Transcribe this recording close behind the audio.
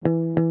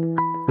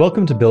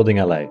Welcome to Building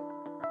LA,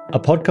 a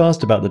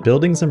podcast about the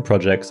buildings and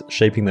projects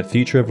shaping the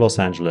future of Los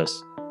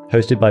Angeles,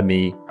 hosted by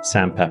me,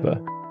 Sam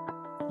Pepper.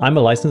 I'm a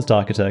licensed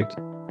architect,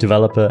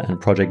 developer, and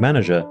project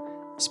manager,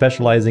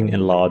 specializing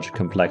in large,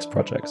 complex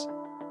projects.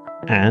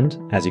 And,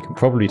 as you can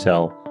probably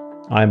tell,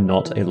 I'm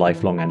not a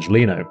lifelong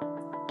Angelino.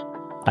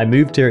 I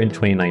moved here in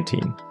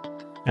 2019,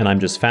 and I'm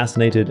just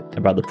fascinated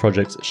about the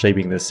projects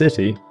shaping this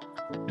city,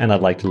 and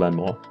I'd like to learn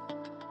more.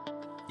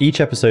 Each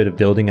episode of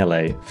Building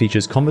LA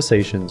features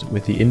conversations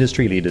with the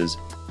industry leaders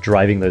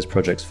driving those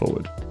projects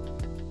forward.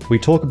 We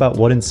talk about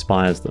what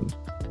inspires them,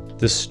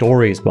 the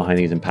stories behind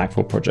these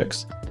impactful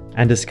projects,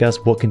 and discuss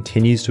what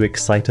continues to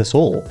excite us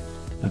all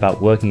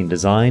about working in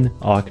design,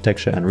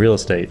 architecture, and real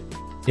estate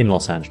in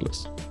Los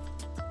Angeles.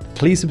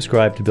 Please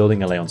subscribe to Building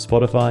LA on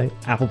Spotify,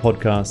 Apple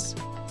Podcasts,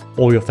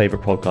 or your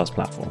favorite podcast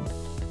platform.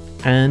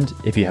 And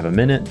if you have a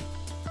minute,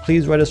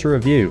 please write us a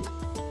review.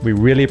 We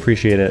really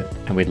appreciate it,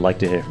 and we'd like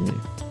to hear from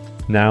you.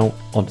 Now,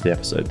 onto the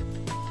episode.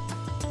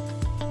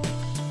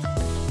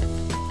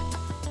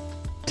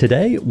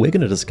 Today, we're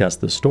going to discuss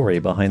the story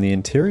behind the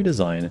interior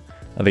design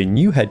of a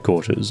new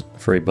headquarters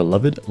for a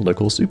beloved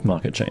local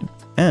supermarket chain,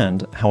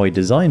 and how a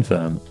design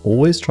firm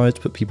always tries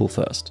to put people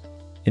first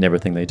in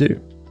everything they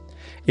do.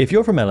 If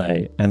you're from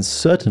LA, and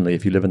certainly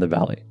if you live in the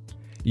Valley,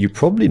 you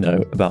probably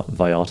know about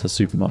Vallarta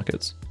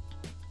supermarkets.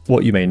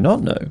 What you may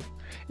not know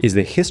is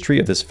the history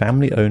of this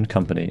family-owned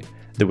company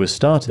that was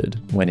started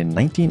when in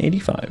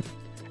 1985,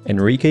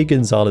 Enrique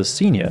Gonzalez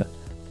Sr.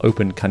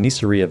 opened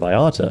Carniceria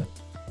Vallarta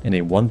in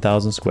a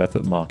 1,000 square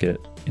foot market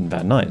in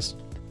Van Nuys.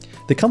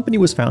 The company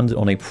was founded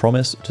on a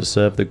promise to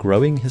serve the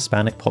growing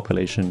Hispanic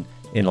population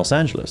in Los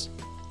Angeles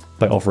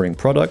by offering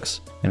products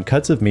and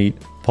cuts of meat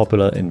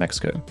popular in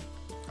Mexico.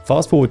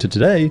 Fast forward to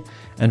today,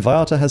 and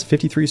Vallarta has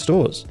 53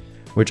 stores,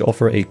 which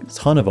offer a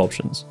ton of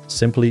options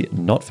simply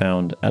not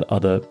found at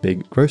other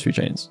big grocery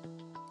chains.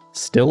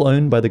 Still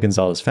owned by the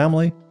Gonzalez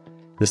family,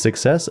 the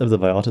success of the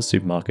Vallarta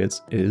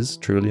supermarkets is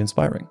truly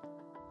inspiring.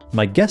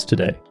 My guest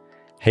today,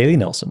 Haley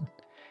Nelson,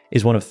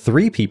 is one of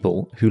 3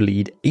 people who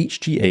lead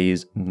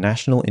HGA's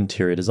National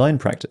Interior Design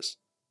practice.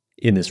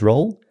 In this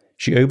role,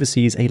 she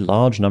oversees a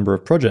large number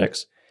of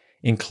projects,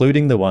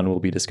 including the one we'll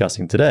be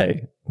discussing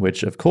today,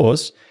 which, of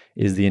course,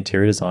 is the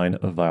interior design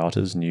of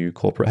Vallarta's new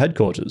corporate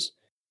headquarters.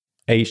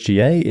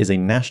 HGA is a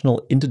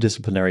national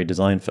interdisciplinary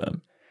design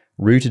firm,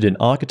 rooted in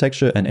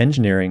architecture and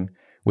engineering,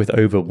 with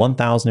over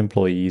 1,000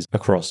 employees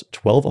across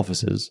 12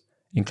 offices,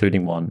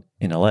 including one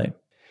in LA.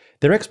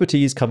 Their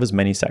expertise covers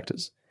many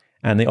sectors,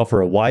 and they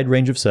offer a wide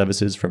range of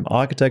services from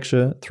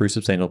architecture through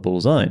sustainable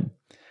design.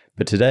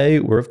 But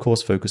today, we're of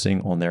course focusing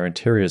on their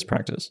interiors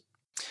practice.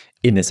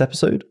 In this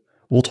episode,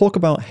 we'll talk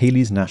about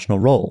Haley's national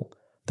role,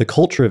 the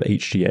culture of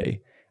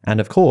HGA,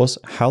 and of course,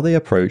 how they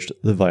approached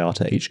the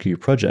Vallarta HQ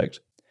project.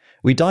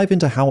 We dive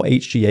into how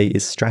HGA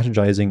is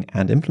strategizing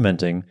and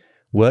implementing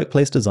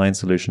workplace design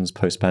solutions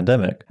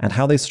post-pandemic, and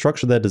how they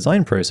structure their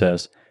design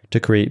process to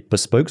create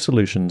bespoke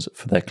solutions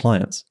for their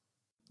clients.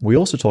 We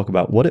also talk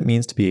about what it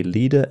means to be a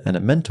leader and a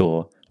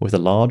mentor with a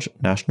large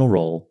national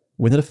role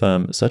within a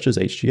firm such as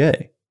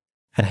HGA.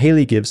 And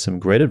Haley gives some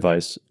great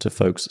advice to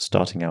folks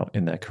starting out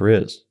in their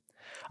careers.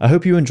 I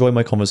hope you enjoy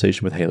my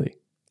conversation with Haley.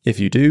 If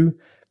you do,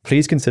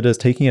 please consider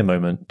taking a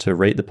moment to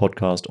rate the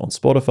podcast on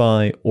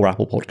Spotify or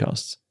Apple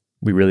Podcasts.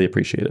 We really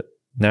appreciate it.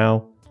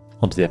 Now,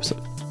 onto the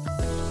episode.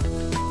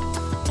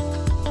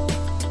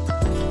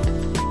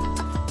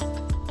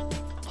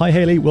 Hi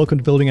Haley, welcome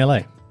to Building LA.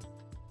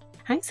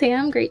 Hi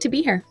Sam, great to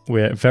be here.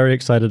 We're very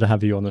excited to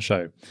have you on the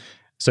show.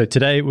 So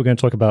today we're going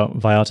to talk about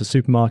Vallarta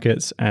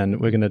supermarkets,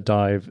 and we're going to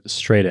dive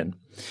straight in.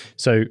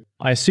 So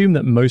I assume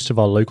that most of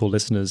our local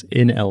listeners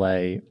in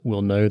LA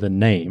will know the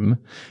name,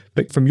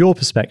 but from your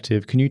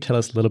perspective, can you tell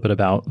us a little bit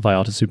about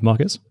Vallarta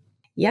supermarkets?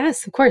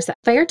 Yes, of course.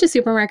 Vallarta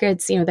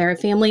supermarkets, they're a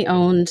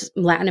family-owned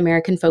Latin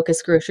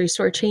American-focused grocery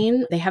store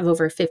chain. They have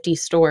over 50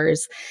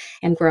 stores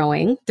and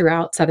growing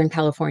throughout Southern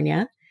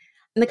California.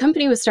 And the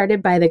company was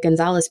started by the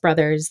Gonzalez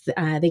brothers.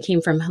 They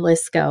came from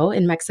Jalisco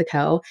in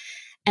Mexico,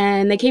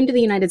 and they came to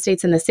the United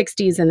States in the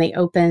 60s, and they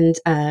opened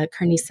a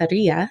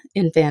carniceria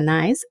in Van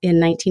Nuys in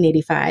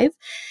 1985.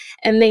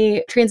 And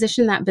they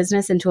transitioned that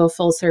business into a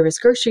full-service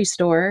grocery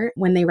store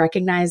when they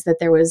recognized that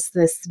there was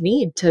this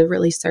need to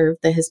really serve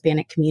the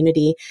Hispanic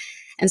community.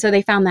 And so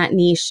they found that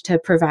niche to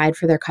provide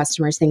for their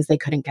customers things they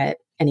couldn't get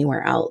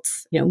anywhere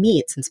else,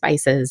 meats and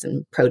spices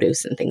and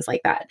produce and things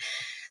like that.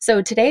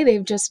 So today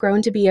they've just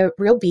grown to be a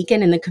real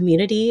beacon in the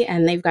community,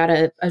 and they've got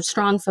a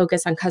strong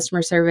focus on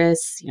customer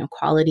service,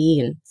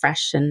 quality and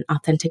fresh and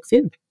authentic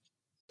food.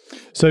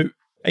 So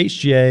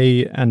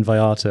HGA and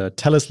Vallarta,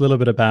 tell us a little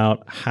bit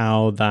about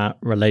how that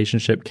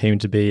relationship came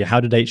to be. How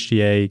did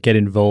HGA get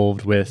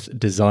involved with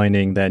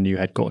designing their new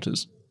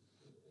headquarters?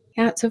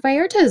 Yeah, so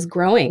Vallarta is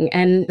growing,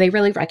 and they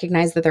really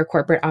recognized that their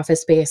corporate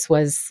office space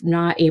was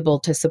not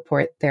able to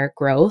support their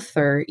growth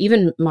or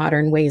even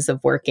modern ways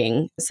of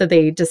working. So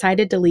they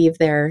decided to leave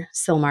their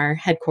Sylmar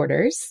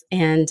headquarters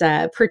and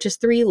purchase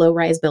 3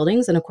 low-rise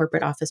buildings and a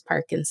corporate office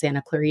park in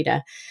Santa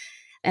Clarita.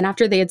 And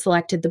after they had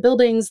selected the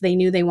buildings, they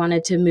knew they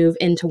wanted to move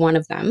into one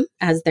of them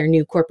as their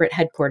new corporate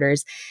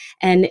headquarters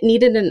and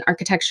needed an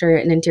architecture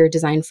and interior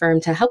design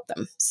firm to help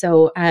them.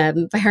 So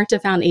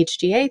Vallarta found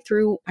HGA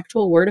through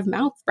actual word of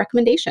mouth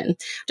recommendation,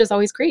 which is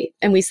always great.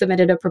 And we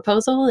submitted a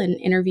proposal and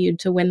interviewed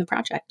to win the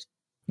project.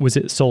 Was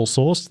it sole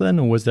sourced then,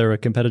 or was there a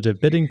competitive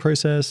bidding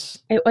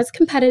process? It was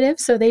competitive,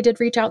 so they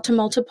did reach out to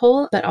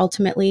multiple, but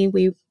ultimately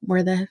we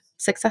were the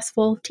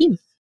successful team.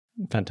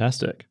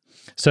 Fantastic.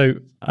 So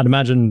I'd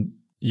imagine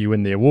you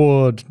win the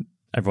award,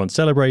 everyone's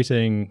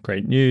celebrating,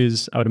 great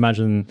news. I would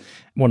imagine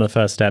one of the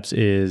first steps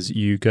is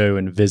you go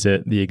and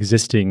visit the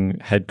existing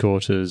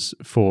headquarters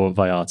for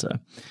Vallarta.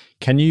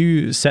 Can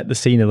you set the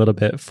scene a little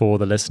bit for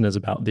the listeners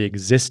about the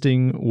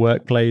existing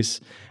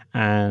workplace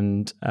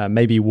and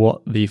maybe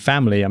what the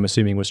family, I'm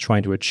assuming, was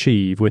trying to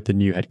achieve with the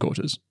new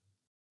headquarters?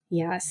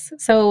 Yes.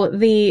 So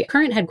the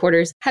current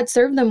headquarters had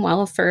served them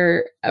well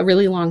for a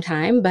really long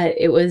time, but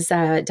it was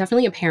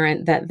definitely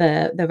apparent that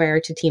the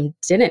Vallarta team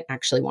didn't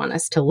actually want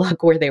us to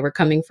look where they were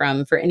coming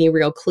from for any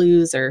real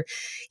clues or,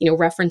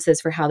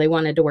 references for how they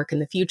wanted to work in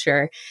the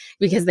future,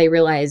 because they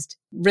realized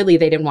really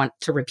they didn't want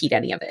to repeat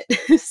any of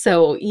it.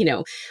 So,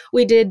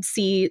 we did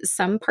see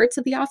some parts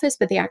of the office,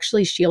 but they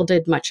actually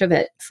shielded much of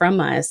it from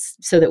us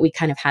so that we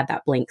kind of had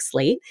that blank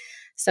slate.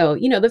 So,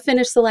 the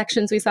finished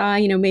selections we saw,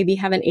 maybe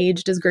haven't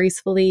aged as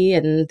gracefully.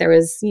 And there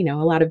was, a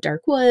lot of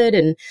dark wood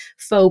and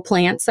faux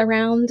plants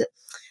around.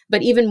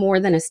 But even more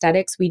than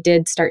aesthetics, we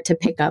did start to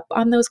pick up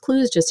on those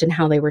clues just in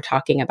how they were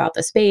talking about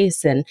the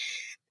space. And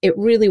it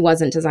really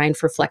wasn't designed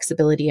for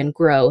flexibility and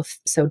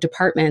growth. So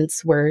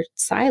departments were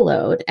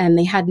siloed and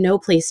they had no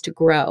place to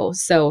grow.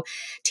 So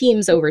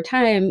teams over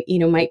time,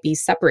 might be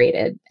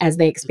separated as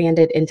they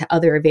expanded into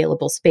other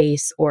available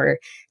space or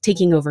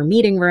taking over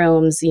meeting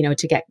rooms,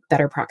 to get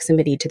better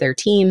proximity to their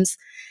teams.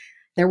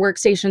 Their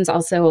workstations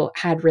also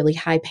had really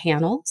high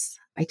panels.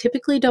 I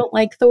typically don't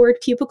like the word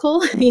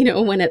cubicle,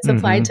 when it's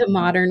applied to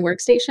modern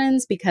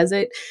workstations because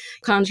it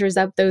conjures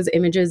up those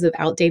images of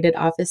outdated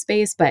office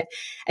space. But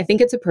I think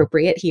it's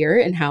appropriate here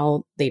in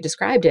how they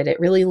described it. It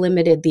really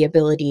limited the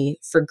ability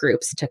for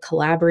groups to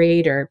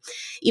collaborate or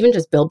even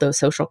just build those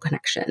social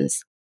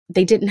connections.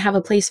 They didn't have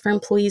a place for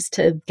employees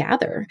to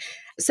gather.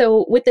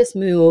 So with this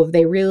move,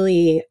 they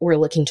really were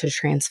looking to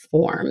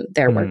transform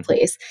their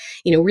workplace,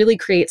 really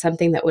create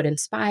something that would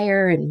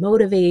inspire and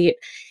motivate,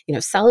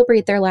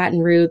 celebrate their Latin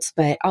roots,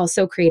 but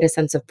also create a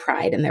sense of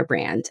pride in their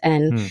brand.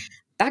 And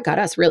that got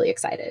us really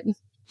excited.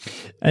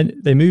 And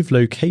they moved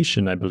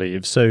location, I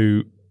believe.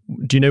 So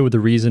do you know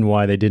the reason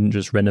why they didn't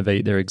just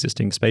renovate their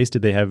existing space?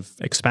 Did they have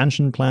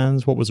expansion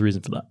plans? What was the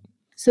reason for that?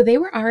 So they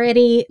were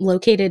already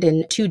located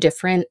in two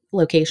different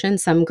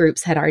locations. Some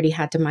groups had already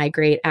had to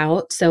migrate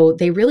out. So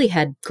they really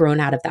had grown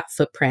out of that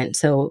footprint.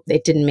 So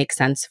it didn't make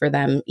sense for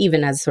them,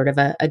 even as sort of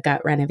a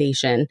gut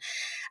renovation.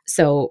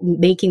 So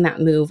making that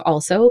move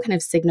also kind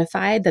of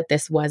signified that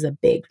this was a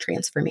big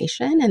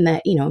transformation and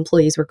that,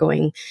 employees were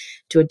going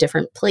to a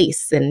different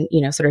place and,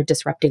 sort of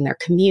disrupting their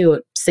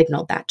commute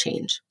signaled that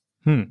change.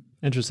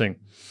 Interesting.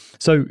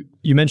 So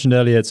you mentioned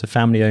earlier it's a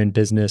family-owned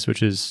business,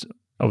 which is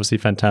obviously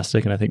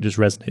fantastic, and I think just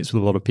resonates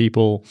with a lot of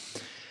people.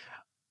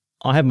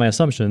 I have my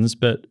assumptions,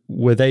 but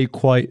were they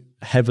quite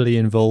heavily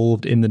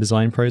involved in the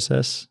design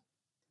process?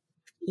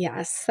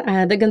 Yes,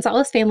 the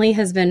Gonzalez family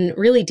has been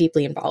really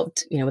deeply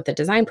involved, with the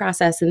design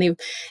process, and they've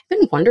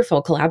been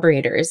wonderful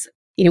collaborators.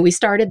 We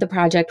started the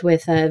project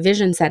with a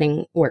vision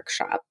setting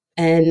workshop,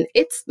 and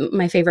it's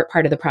my favorite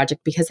part of the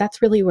project because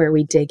that's really where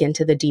we dig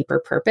into the deeper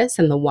purpose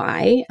and the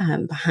why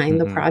behind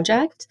the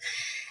project.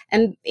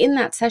 And in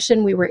that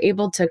session, we were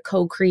able to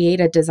co-create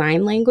a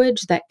design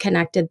language that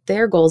connected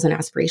their goals and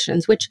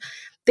aspirations, which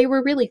they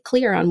were really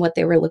clear on what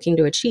they were looking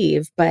to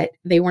achieve, but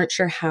they weren't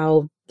sure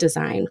how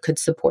design could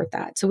support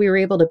that. So we were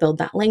able to build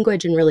that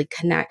language and really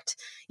connect,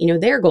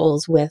 their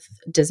goals with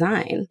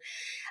design.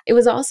 It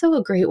was also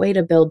a great way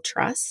to build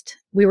trust.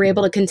 We were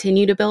able to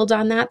continue to build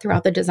on that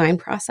throughout the design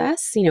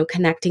process,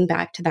 connecting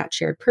back to that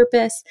shared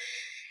purpose.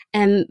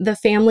 And the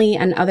family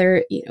and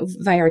other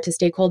Vallarta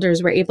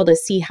stakeholders were able to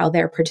see how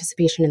their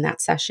participation in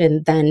that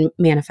session then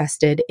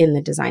manifested in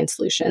the design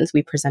solutions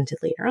we presented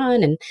later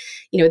on. And,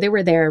 they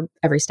were there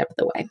every step of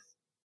the way.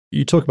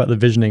 You talk about the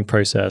visioning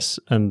process,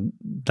 and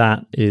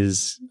that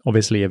is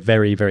obviously a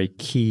very, very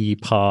key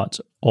part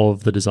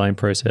of the design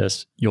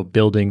process. You're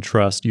building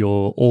trust.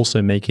 You're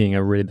also making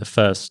the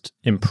first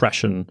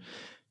impression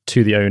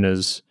to the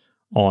owners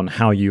on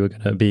how you are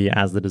going to be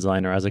as the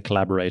designer, as a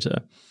collaborator.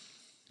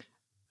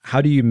 How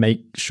do you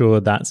make sure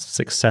that's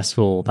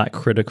successful, that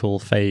critical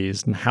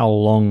phase, and how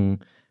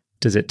long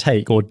does it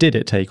take, or did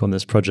it take on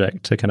this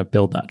project to kind of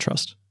build that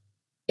trust?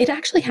 It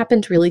actually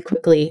happened really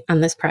quickly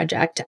on this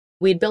project.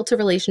 We'd built a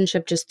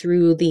relationship just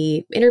through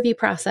the interview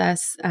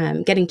process,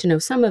 getting to know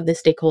some of the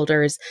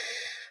stakeholders,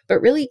 but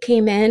really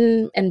came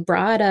in and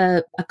brought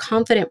a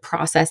confident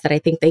process that I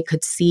think they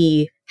could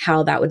see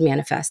how that would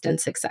manifest in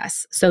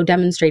success. So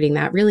demonstrating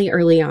that really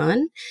early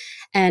on.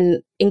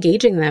 and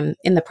engaging them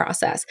in the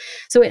process.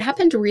 So it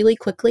happened really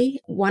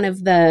quickly. One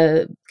of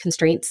the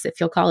constraints, if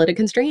you'll call it a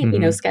constraint,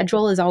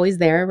 schedule is always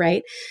there,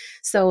 right?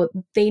 So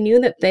they knew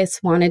that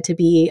this wanted to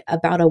be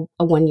about a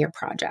 1-year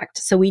project.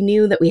 So we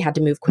knew that we had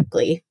to move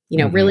quickly,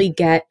 really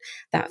get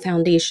that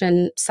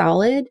foundation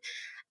solid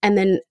and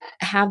then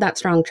have that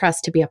strong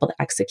trust to be able to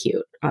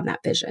execute on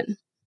that vision.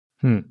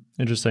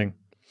 Interesting.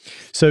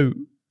 So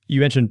you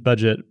mentioned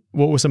budget.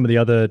 What were some of the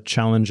other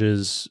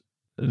challenges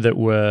that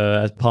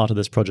were as part of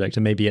this project?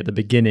 And maybe at the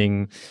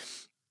beginning,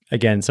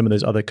 again, some of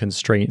those other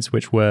constraints,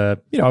 which were,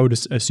 I would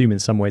assume in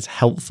some ways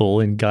helpful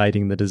in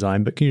guiding the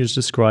design. But can you just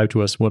describe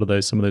to us what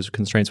some of those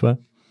constraints were?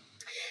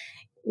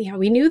 Yeah,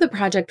 we knew the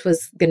project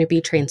was going to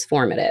be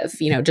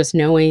transformative, just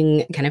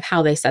knowing kind of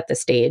how they set the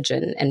stage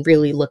and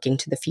really looking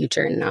to the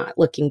future and not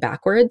looking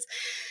backwards.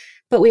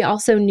 But we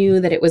also knew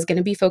that it was going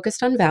to be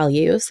focused on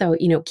value. So,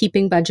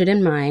 keeping budget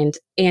in mind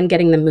and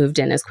getting them moved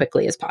in as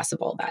quickly as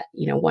possible, that,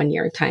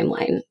 1-year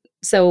timeline.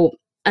 So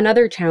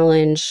another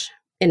challenge,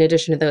 in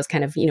addition to those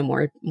kind of,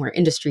 more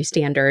industry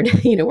standard,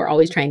 we're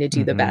always trying to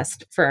do the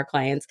best for our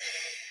clients.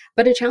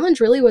 But a challenge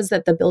really was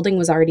that the building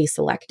was already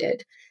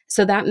selected.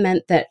 So that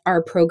meant that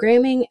our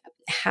programming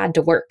had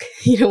to work,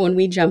 when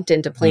we jumped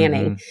into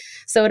planning.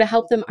 So to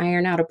help them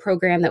iron out a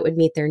program that would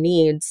meet their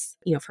needs,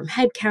 from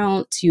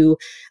headcount to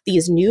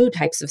these new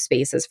types of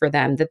spaces for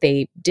them that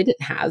they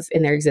didn't have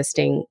in their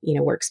existing,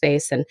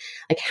 workspace, and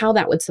like how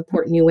that would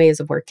support new ways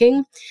of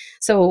working.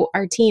 So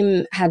our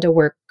team had to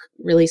work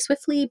really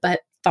swiftly, but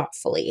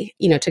thoughtfully,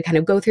 to kind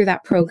of go through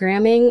that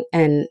programming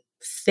and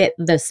fit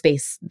the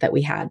space that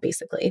we had,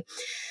 basically.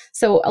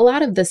 So a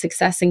lot of the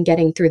success in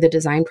getting through the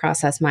design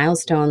process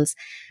milestones,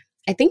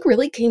 I think,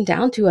 really came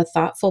down to a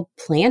thoughtful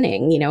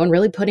planning, and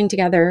really putting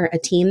together a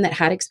team that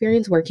had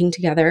experience working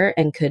together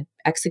and could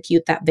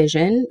execute that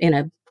vision in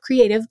a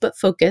creative but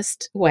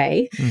focused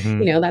way.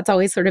 That's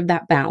always sort of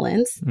that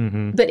balance.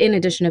 But in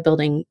addition to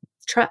building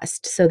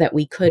trust so that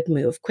we could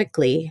move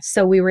quickly.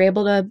 So we were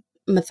able to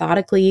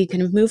methodically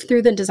kind of move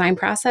through the design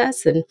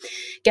process and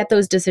get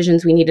those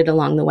decisions we needed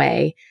along the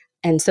way.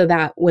 And so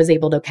that was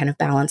able to kind of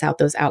balance out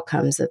those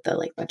outcomes of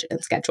the budget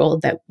and schedule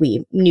that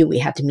we knew we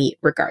had to meet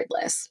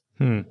regardless.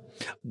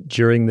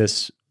 During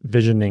this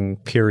visioning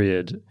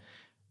period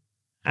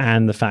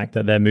and the fact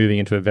that they're moving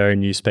into a very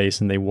new space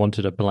and they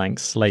wanted a blank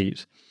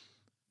slate,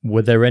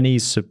 were there any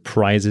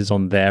surprises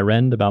on their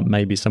end about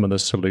maybe some of the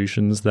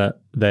solutions that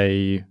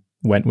they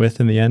went with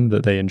in the end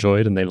that they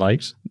enjoyed and they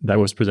liked that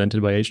was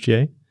presented by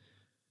HGA?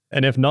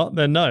 And if not,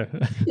 then no.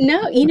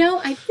 No,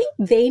 I think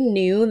they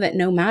knew that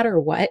no matter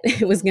what,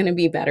 it was going to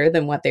be better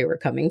than what they were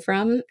coming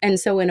from. And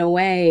so in a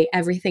way,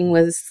 everything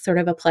was sort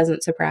of a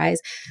pleasant surprise.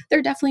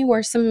 There definitely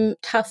were some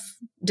tough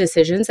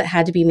decisions that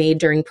had to be made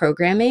during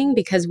programming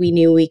because we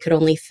knew we could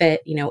only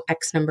fit,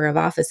 X number of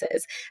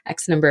offices,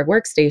 X number of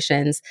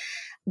workstations.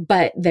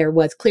 But there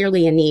was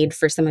clearly a need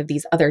for some of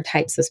these other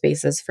types of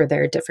spaces for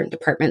their different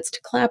departments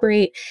to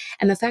collaborate.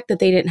 And the fact that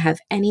they didn't have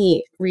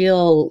any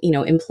real,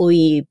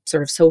 employee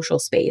sort of social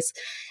space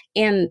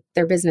and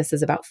their business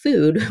is about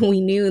food,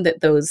 we knew that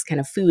those kind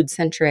of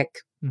food-centric,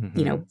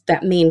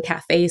 that main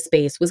cafe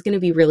space was going to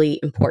be really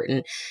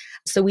important.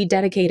 So we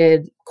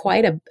dedicated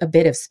quite a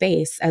bit of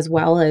space, as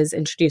well as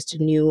introduced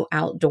a new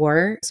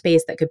outdoor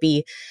space that could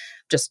be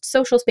just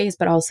social space,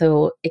 but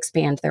also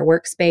expand their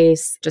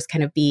workspace, just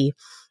kind of be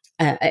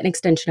an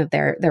extension of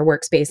their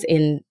workspace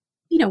in,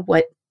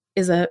 what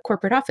is a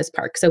corporate office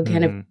park. So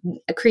kind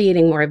of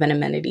creating more of an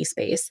amenity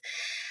space.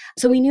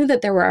 So we knew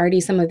that there were already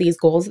some of these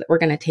goals that were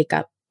going to take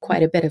up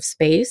quite a bit of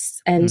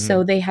space. And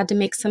so they had to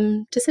make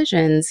some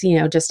decisions,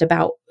 just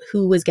about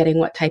who was getting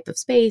what type of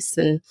space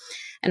and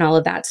all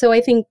of that. So I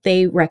think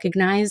they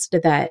recognized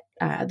that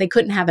they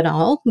couldn't have it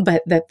all,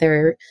 but that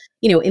they're,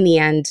 in the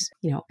end,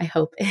 I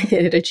hope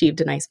it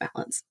achieved a nice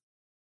balance.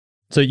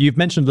 So you've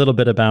mentioned a little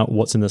bit about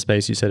what's in the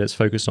space. You said it's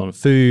focused on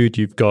food.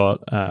 You've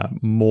got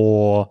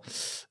more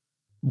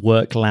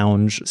work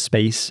lounge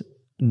space,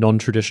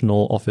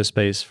 non-traditional office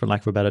space, for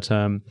lack of a better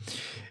term.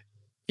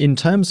 In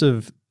terms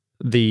of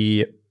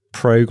the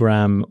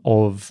program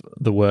of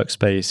the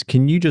workspace,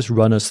 can you just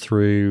run us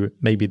through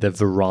maybe the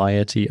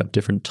variety of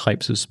different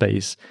types of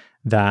space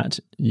that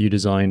you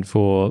designed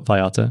for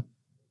Vallarta?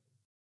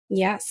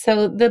 Yeah,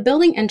 so the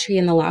building entry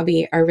and the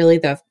lobby are really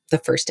the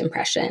first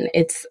impression.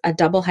 It's a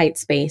double height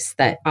space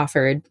that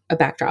offered a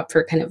backdrop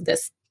for kind of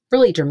this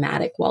really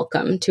dramatic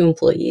welcome to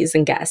employees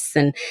and guests.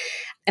 And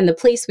the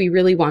place we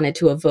really wanted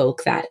to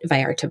evoke that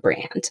Vallarta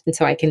brand. And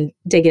so I can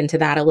dig into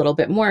that a little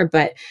bit more,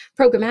 but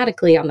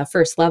programmatically on the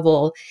first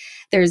level,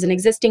 there's an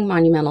existing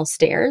monumental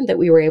stair that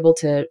we were able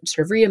to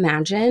sort of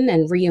reimagine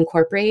and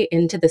reincorporate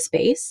into the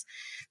space.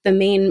 The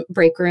main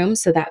break room,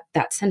 so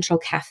that central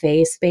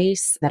cafe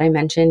space that I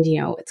mentioned,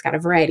 it's got a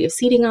variety of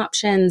seating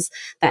options.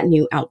 That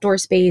new outdoor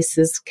space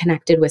is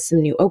connected with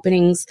some new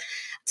openings.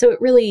 So it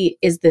really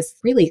is this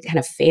really kind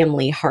of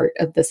family heart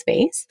of the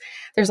space.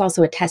 There's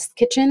also a test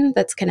kitchen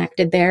that's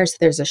connected there. So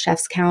there's a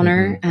chef's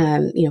counter,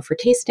 for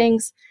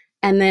tastings.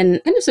 And then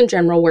kind of some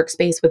general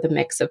workspace with a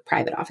mix of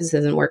private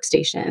offices and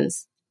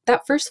workstations.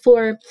 that first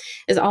floor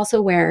is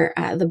also where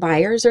the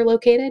buyers are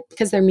located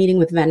because they're meeting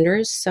with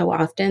vendors so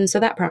often. So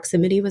that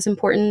proximity was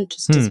important,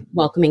 just as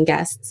welcoming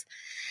guests.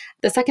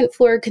 The second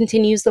floor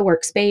continues the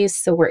workspace,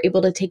 so we're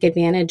able to take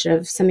advantage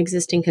of some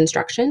existing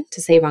construction to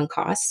save on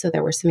costs. So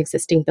there were some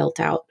existing built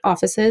out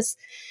offices.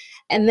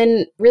 And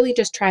then really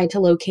just try to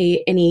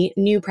locate any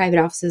new private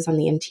offices on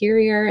the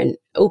interior and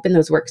open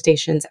those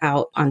workstations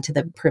out onto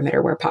the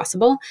perimeter where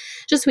possible,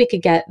 just so we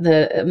could get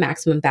the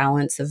maximum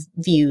balance of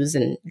views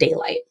and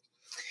daylight.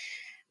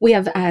 We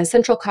have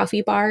central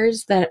coffee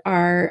bars that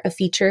are a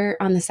feature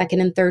on the second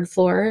and third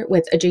floor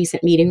with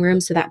adjacent meeting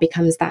rooms. So that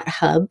becomes that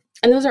hub.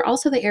 And those are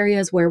also the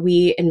areas where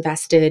we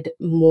invested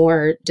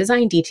more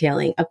design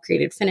detailing,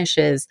 upgraded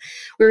finishes.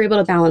 We were able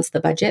to balance the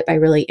budget by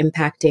really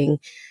impacting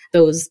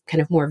those kind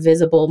of more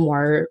visible,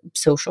 more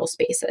social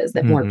spaces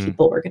that more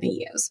people were going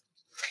to use.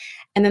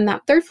 And then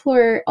that third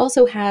floor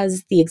also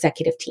has the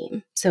executive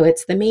team. So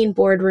it's the main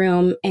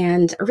boardroom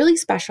and a really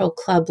special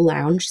club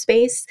lounge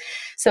space.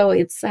 So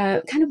it's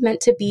kind of meant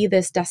to be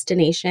this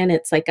destination.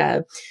 It's like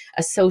a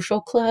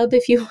social club,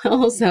 if you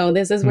will. So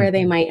this is where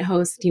they might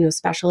host,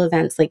 special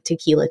events like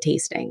tequila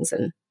tastings.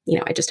 And,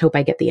 I just hope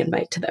I get the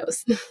invite to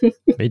those.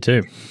 Me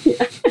too.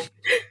 Yeah.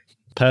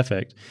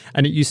 Perfect.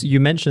 And you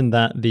mentioned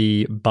that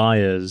the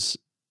buyers,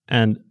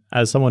 and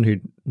as someone who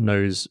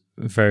knows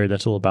very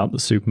little about the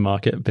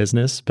supermarket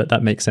business, but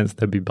that makes sense,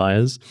 there'd be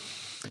buyers.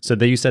 So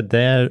you said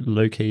they're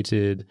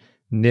located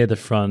near the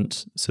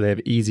front, so they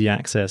have easy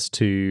access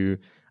to,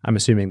 I'm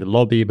assuming, the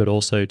lobby, but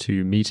also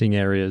to meeting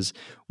areas.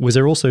 Was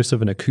there also sort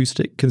of an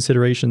acoustic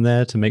consideration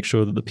there to make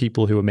sure that the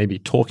people who are maybe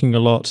talking a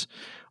lot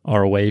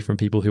are away from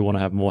people who want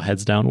to have more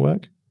heads down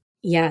work?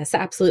 Yes,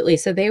 absolutely.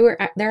 So they're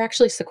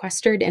actually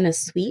sequestered in a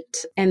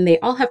suite, and they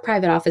all have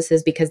private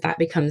offices because that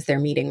becomes their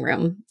meeting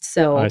room.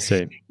 So, I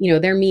see.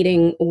 They're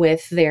meeting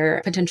with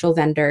their potential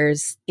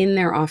vendors in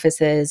their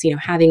offices,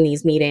 having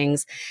these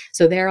meetings.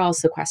 So they're all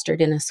sequestered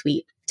in a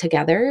suite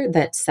together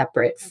that's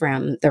separate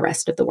from the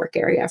rest of the work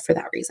area for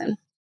that reason.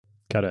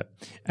 Got it.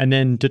 And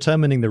then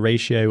determining the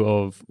ratio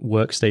of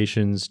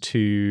workstations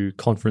to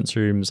conference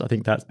rooms, I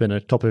think that's been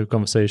a topic of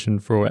conversation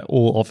for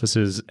all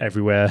offices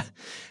everywhere.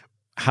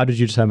 How did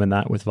you determine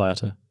that with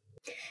Vallarta?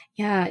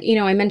 Yeah,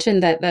 I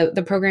mentioned that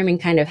the programming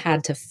kind of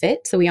had to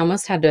fit. So we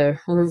almost had to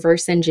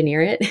reverse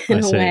engineer it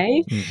in a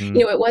way.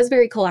 It was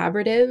very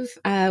collaborative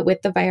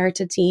with the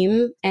Vallarta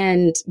team.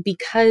 And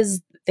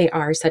because they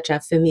are such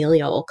a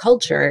familial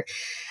culture,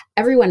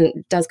 everyone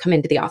does come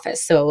into the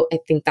office. So I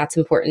think that's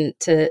important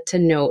to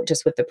note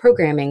just with the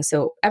programming.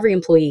 So every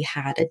employee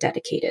had a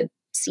dedicated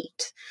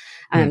seat.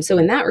 So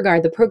in that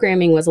regard, the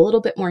programming was a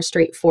little bit more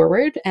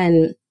straightforward,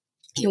 and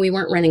we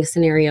weren't running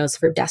scenarios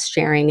for desk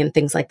sharing and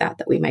things like that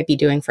we might be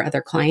doing for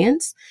other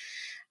clients.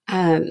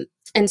 And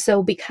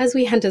so because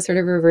we had to sort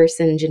of reverse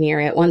engineer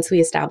it, once we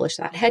established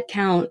that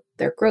headcount,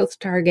 their growth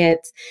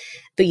targets,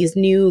 these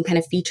new kind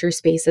of feature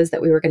spaces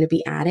that we were going to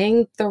be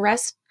adding, the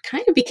rest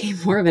kind of became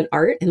more of an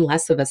art and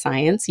less of a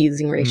science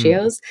using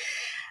ratios.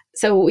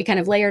 So we kind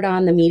of layered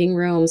on the meeting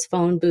rooms,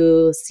 phone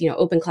booths,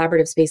 open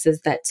collaborative spaces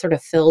that sort of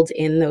filled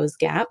in those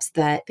gaps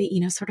that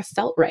sort of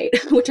felt right,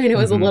 which I know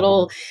is a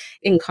little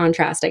in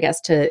contrast, I guess,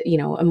 to,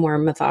 a more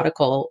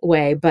methodical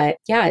way. But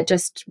yeah, it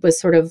just was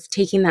sort of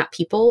taking that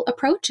people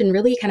approach and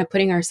really kind of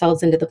putting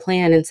ourselves into the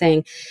plan and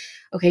saying,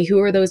 okay, who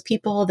are those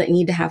people that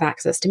need to have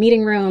access to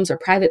meeting rooms or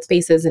private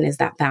spaces? And is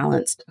that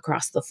balanced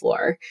across the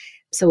floor?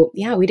 So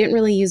yeah, we didn't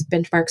really use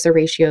benchmarks or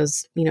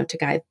ratios, to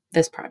guide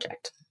this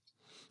project.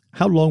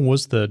 How long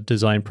was the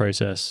design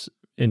process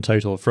in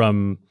total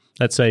from,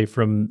 let's say,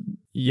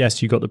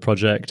 yes, you got the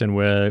project and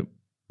we're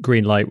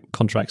green light,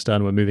 contracts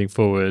done, we're moving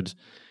forward,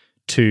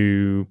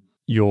 to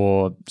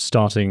your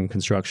starting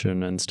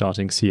construction and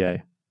starting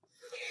CA?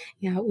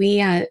 Yeah,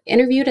 we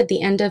interviewed at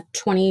the end of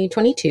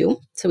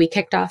 2022. So we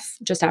kicked off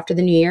just after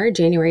the new year,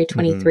 January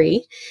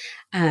 23,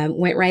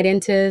 went right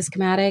into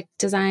schematic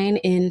design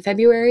in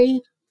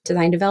February,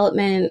 design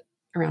development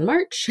around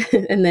March,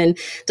 and then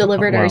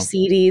delivered our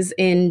CDs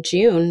in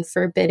June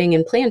for bidding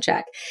and plan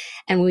check.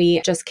 And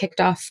we just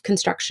kicked off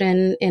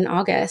construction in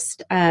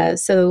August.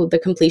 So the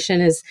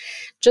completion is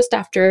just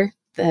after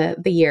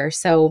the year.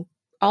 So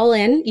all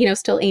in,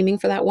 still aiming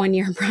for that 1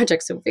 year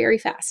project. So very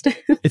fast.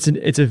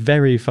 It's a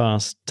very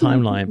fast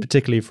timeline,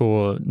 particularly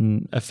for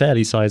a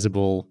fairly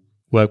sizable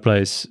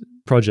workplace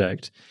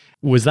project.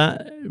 Was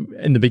that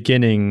in the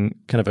beginning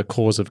kind of a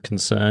cause of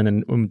concern?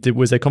 And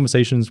was there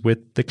conversations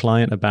with the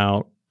client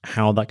about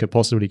how that could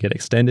possibly get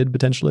extended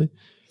potentially?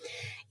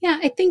 Yeah,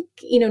 I think,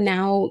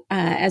 now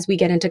as we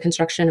get into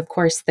construction, of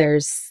course,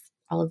 there's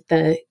all of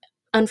the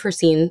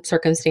unforeseen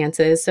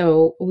circumstances.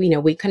 So,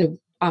 we kind of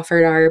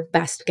offered our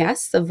best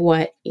guess of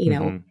what,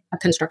 a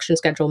construction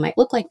schedule might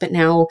look like. But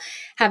now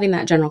having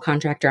that general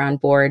contractor on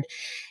board,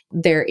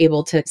 they're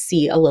able to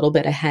see a little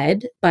bit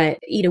ahead. But,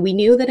 we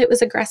knew that it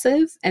was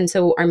aggressive. And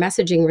so our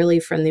messaging really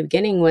from the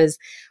beginning was,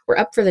 we're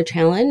up for the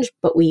challenge,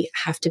 but we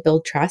have to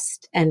build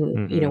trust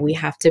and, we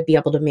have to be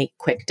able to make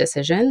quick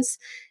decisions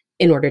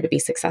in order to be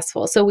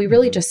successful. So we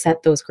really just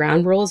set those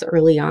ground rules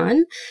early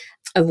on.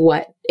 of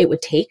what it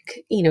would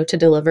take, to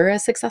deliver a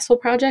successful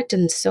project.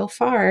 And so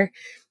far,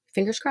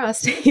 fingers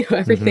crossed,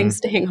 everything's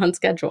staying on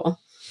schedule.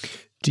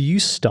 Do you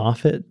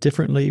staff it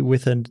differently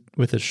with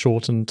a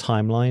shortened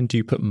timeline? Do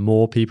you put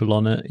more people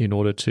on it in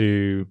order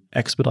to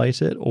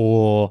expedite it,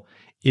 or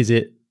is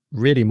it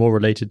really more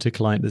related to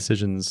client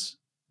decisions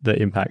that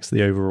impacts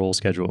the overall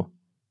schedule?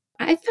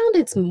 I found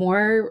it's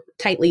more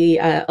tightly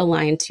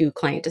aligned to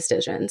client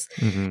decisions.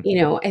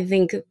 I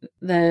think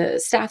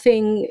the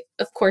staffing,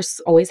 of course,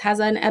 always has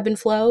an ebb and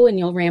flow, and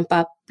you'll ramp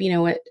up,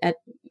 at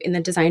in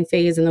the design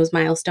phase and those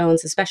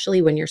milestones,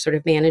 especially when you're sort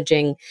of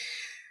managing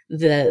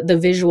the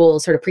visual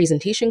sort of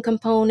presentation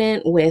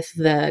component with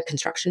the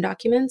construction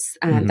documents.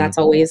 That's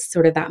always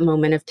sort of that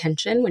moment of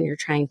tension when you're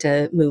trying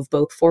to move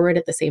both forward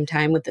at the same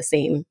time with the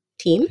same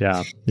team.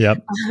 Yeah.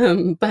 Yep.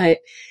 But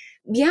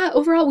yeah,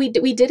 overall, we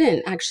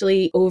didn't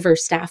actually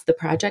overstaff the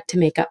project to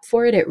make up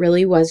for it. It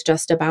really was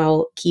just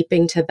about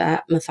keeping to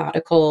that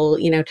methodical,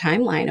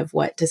 timeline of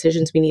what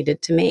decisions we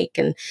needed to make.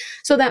 And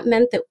so that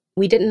meant that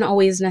we didn't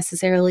always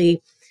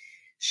necessarily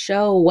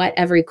show what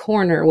every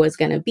corner was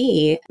going to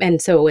be.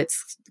 And so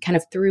it's kind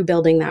of through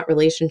building that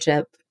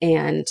relationship.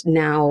 And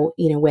now,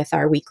 with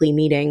our weekly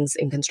meetings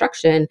in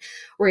construction,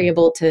 we're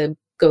able to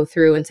go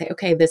through and say,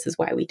 okay, this is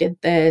why we did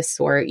this,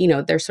 or,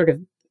 they're sort of,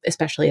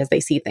 especially as they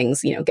see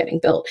things, getting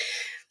built,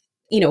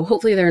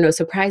 hopefully there are no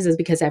surprises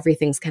because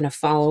everything's kind of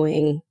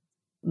following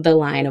the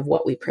line of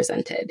what we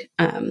presented.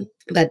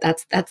 But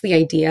that's the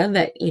idea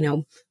that,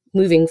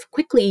 moving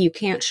quickly, you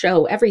can't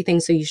show everything.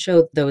 So you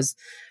show those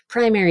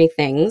primary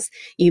things,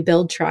 you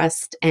build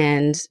trust,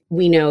 and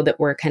we know that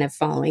we're kind of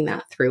following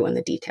that through in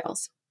the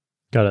details.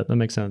 Got it. That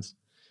makes sense.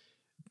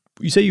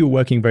 You say you were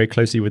working very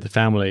closely with the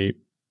family.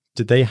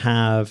 Did they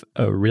have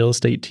a real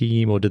estate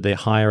team, or did they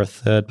hire a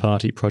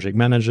third-party project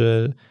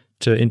manager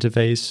to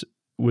interface?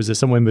 Was there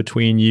someone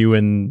between you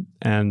and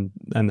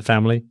the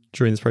family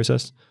during this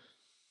process?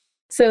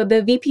 So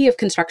the VP of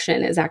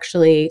construction is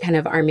actually kind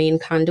of our main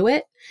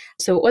conduit.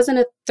 So it wasn't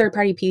a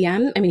third-party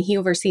PM. I mean, he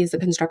oversees the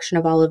construction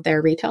of all of their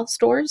retail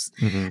stores.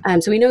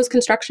 So he knows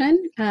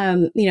construction,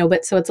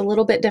 but so it's a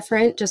little bit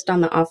different just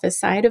on the office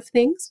side of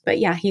things. But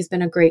yeah, he's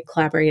been a great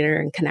collaborator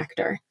and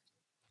connector.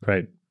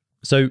 Great.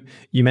 So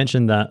you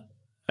mentioned that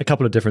a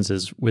couple of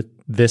differences with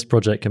this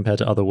project compared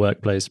to other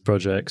workplace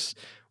projects,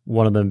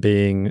 one of them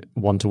being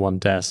one-to-one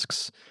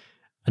desks,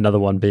 another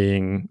one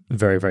being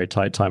very, very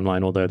tight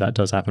timeline, although that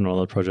does happen on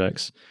other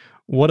projects.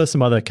 What are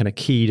some other kind of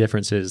key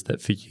differences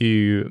that for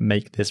you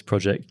make this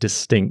project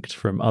distinct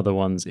from other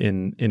ones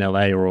in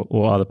LA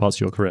or other parts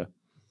of your career?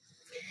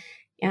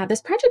 Yeah,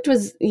 this project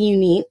was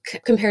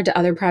unique compared to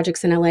other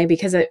projects in LA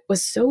because it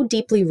was so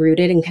deeply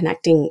rooted in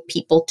connecting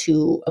people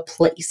to a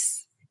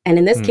place. And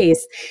in this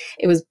case,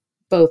 it was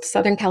both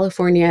Southern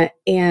California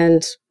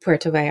and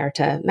Puerto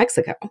Vallarta,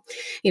 Mexico.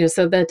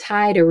 So the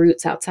tie to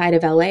roots outside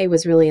of LA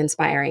was really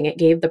inspiring. It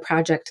gave the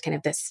project kind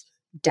of this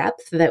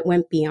depth that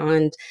went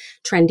beyond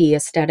trendy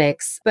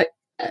aesthetics, but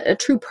a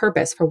true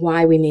purpose for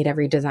why we made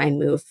every design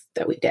move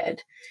that we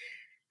did.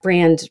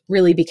 Brand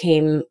really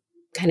became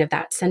kind of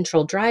that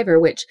central driver,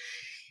 which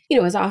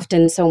is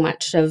often so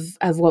much of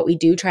what we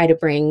do try to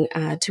bring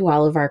to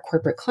all of our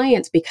corporate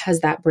clients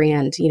because that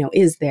brand,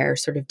 is their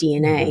sort of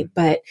DNA.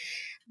 But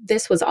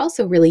this was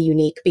also really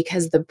unique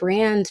because the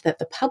brand that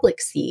the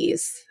public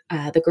sees,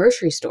 the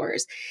grocery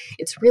stores,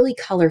 it's really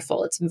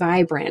colorful. It's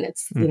vibrant.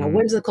 It's,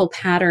 whimsical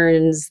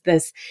patterns,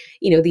 this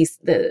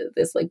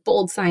like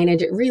bold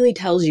signage. It really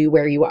tells you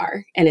where you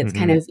are. And it's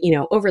kind of,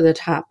 over the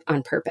top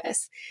on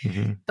purpose.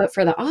 But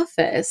for the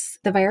office,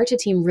 the Vallarta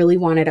team really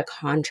wanted a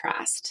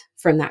contrast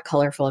from that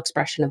colorful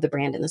expression of the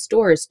brand in the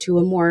stores to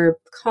a more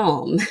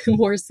calm,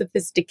 more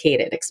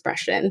sophisticated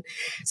expression.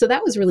 So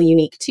that was really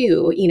unique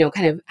too,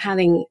 kind of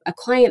having a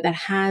client that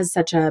has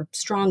such a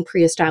strong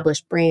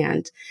pre-established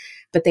brand,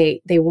 but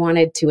they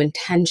wanted to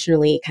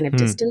intentionally kind of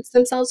distance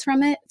themselves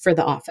from it for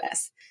the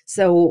office.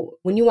 So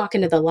when you walk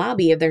into the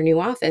lobby of their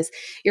new office,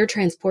 you're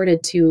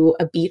transported to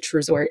a beach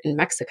resort in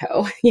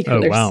Mexico.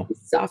 There's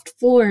soft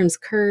forms,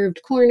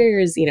 curved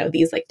corners,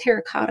 these like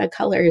terracotta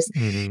colors,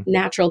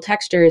 natural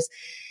textures.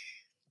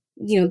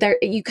 There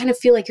you kind of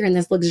feel like you're in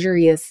this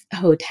luxurious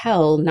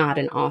hotel, not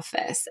an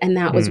office. And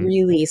that was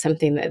really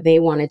something that they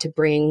wanted to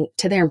bring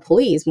to their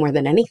employees more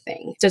than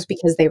anything, just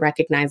because they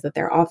recognized that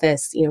their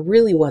office,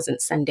 really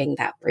wasn't sending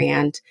that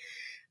brand,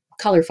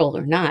 colorful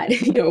or not,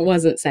 it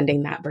wasn't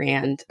sending that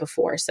brand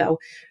before. So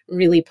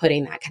really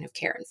putting that kind of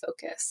care and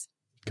focus.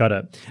 Got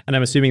it. And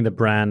I'm assuming the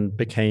brand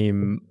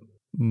became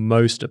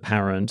most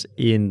apparent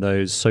in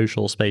those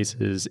social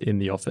spaces in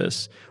the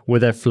office. Were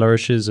there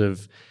flourishes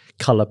of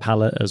color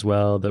palette as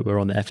well that were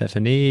on the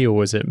FF&E, or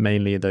was it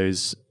mainly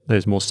those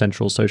more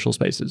central social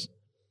spaces?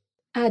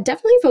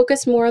 Definitely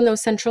focused more on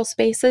those central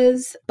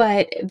spaces,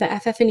 but the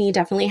FF&E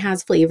definitely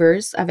has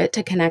flavors of it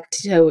to connect.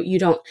 So you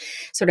don't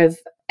sort of,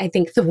 I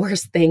think the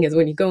worst thing is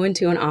when you go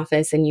into an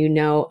office and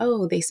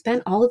oh, they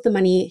spent all of the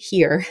money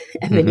here,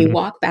 and then you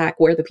walk back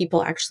where the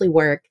people actually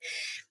work,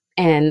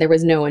 and there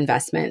was no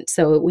investment.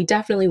 So we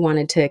definitely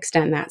wanted to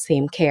extend that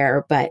same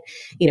care, but,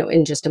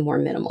 in just a more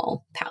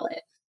minimal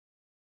palette.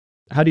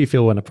 How do you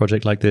feel when a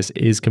project like this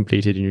is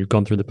completed and you've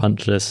gone through the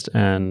punch list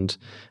and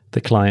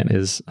the client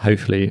is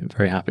hopefully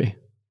very happy?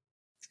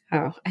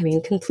 Oh, I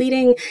mean,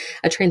 completing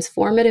a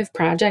transformative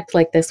project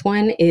like this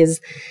one is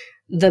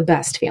the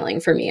best feeling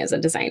for me as a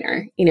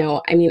designer.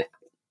 I mean,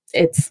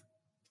 it's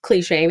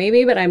cliche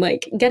maybe, but I'm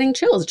like getting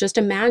chills just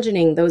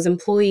imagining those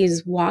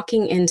employees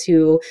walking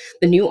into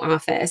the new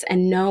office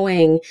and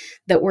knowing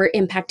that we're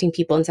impacting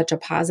people in such a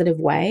positive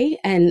way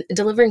and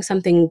delivering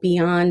something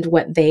beyond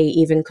what they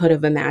even could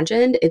have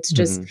imagined. It's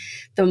just Hmm.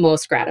 the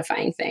most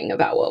gratifying thing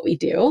about what we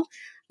do.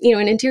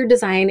 And interior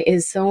design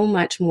is so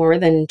much more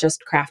than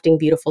just crafting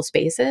beautiful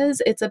spaces.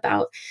 It's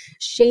about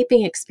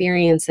shaping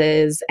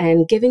experiences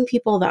and giving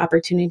people the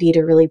opportunity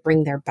to really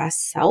bring their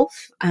best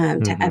self to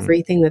Hmm.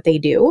 everything that they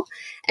do,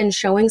 and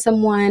showing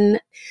someone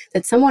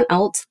that someone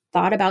else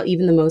thought about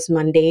even the most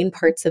mundane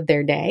parts of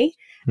their day.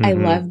 I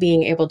Hmm. love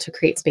being able to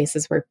create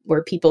spaces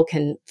where people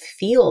can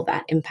feel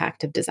that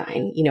impact of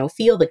design,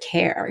 feel the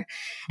care,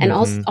 and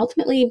also Hmm.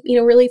 ultimately,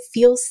 really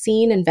feel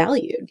seen and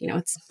valued.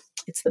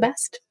 It's the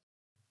best.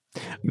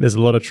 There's a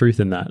lot of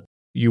truth in that.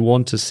 You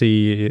want to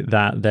see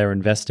that they're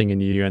investing in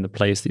you and the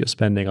place that you're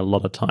spending a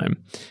lot of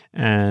time.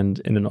 And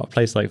in a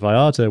place like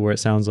Vallarta, where it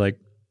sounds like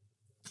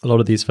a lot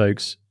of these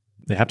folks,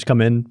 they have to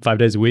come in 5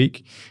 days a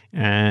week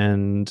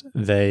and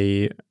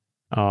they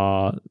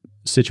are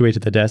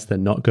situated at their desk. They're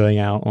not going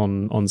out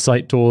on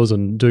site tours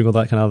and doing all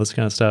that kind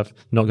of stuff,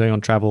 not going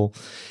on travel.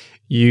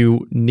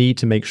 You need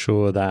to make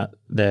sure that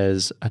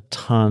there's a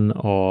ton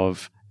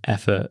of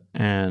effort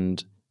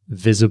and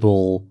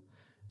visible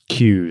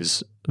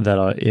cues that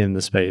are in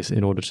the space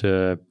in order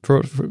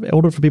in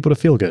order for people to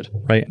feel good,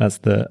 right? That's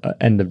the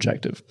end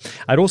objective.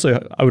 I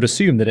would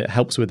assume that it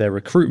helps with their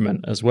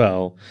recruitment as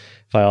well,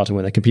 Vallarta,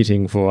 when they're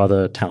competing for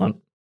other talent.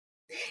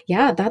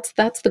 Yeah, that's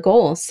the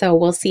goal. So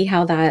we'll see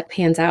how that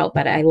pans out.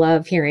 But I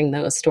love hearing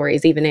those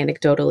stories, even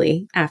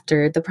anecdotally,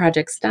 after the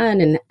project's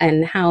done,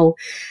 and how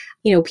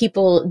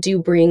people do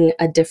bring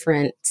a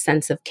different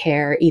sense of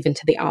care even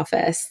to the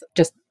office.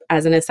 Just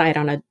as an aside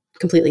on a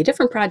completely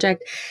different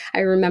project, I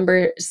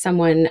remember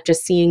someone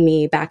just seeing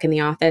me back in the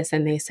office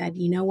and they said,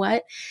 "You know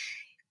what?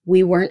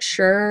 We weren't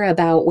sure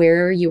about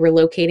where you were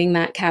locating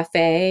that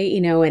cafe,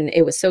 and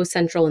it was so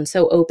central and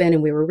so open,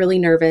 and we were really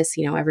nervous."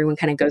 Everyone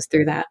kind of goes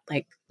through that,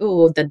 like,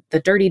 oh,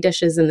 the dirty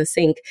dishes in the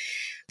sink.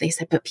 They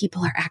said, but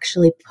people are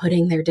actually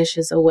putting their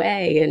dishes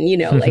away, and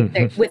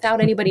like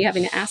without anybody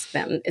having to ask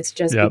them. It's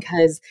just Yep.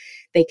 because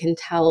they can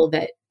tell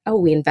that, oh,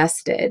 we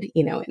invested,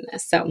 in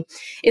this. So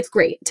it's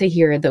great to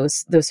hear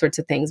those sorts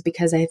of things,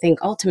 because I think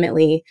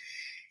ultimately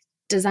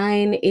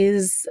design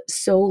is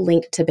so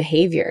linked to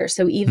behavior.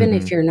 So even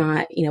if Hmm. you're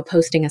not,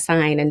 posting a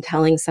sign and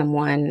telling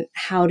someone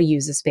how to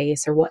use a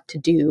space or what to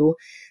do,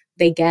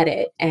 they get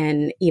it.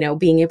 And,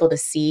 being able to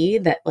see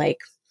that, like,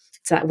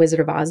 it's that Wizard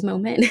of Oz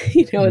moment.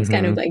 It's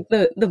kind of Hmm. like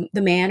the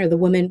man or the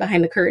woman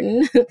behind the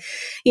curtain,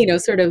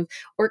 sort of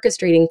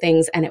orchestrating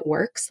things, and it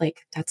works.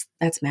 Like,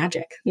 that's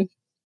magic.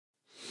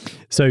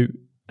 So,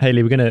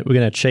 Haley, we're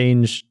gonna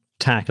change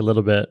tack a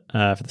little bit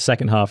for the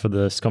second half of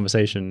this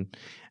conversation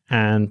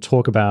and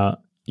talk about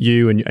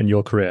you and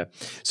your career.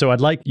 So,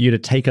 I'd like you to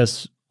take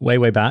us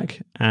way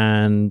back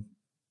and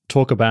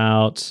talk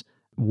about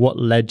what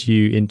led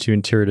you into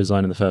interior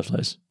design in the first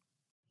place.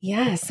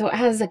 Yeah. So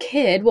as a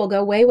kid, we'll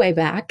go way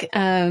back.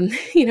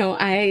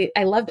 I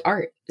loved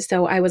art.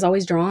 So I was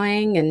always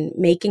drawing and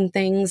making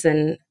things.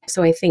 And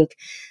so I think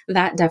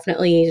that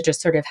definitely just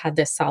sort of had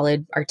this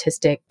solid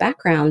artistic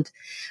background.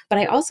 But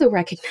I also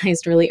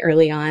recognized really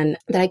early on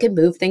that I could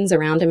move things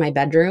around in my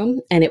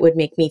bedroom and it would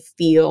make me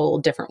feel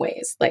different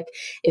ways. Like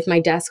if my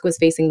desk was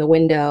facing the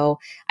window,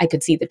 I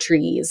could see the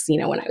trees,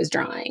 when I was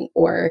drawing.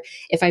 Or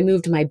if I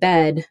moved my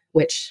bed,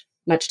 which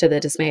much to the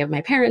dismay of my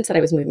parents that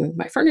I was moving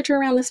my furniture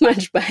around this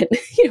much. But,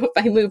 if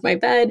I moved my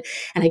bed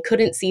and I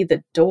couldn't see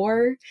the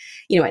door,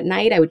 at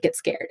night, I would get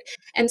scared.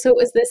 And so it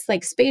was this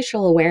like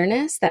spatial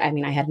awareness that, I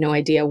mean, I had no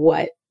idea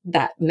what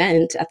that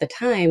meant at the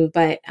time,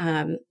 but,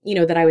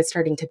 that I was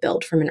starting to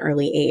build from an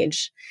early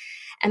age.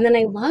 And then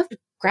I loved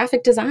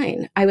graphic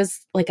design. I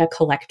was like a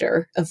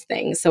collector of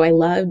things. So I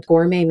loved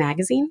gourmet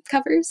magazine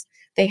covers.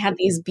 They had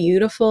these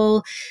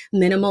beautiful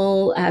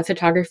minimal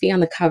photography on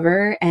the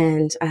cover,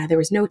 and there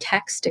was no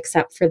text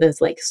except for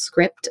this like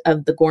script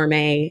of the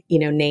gourmet,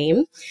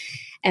 name.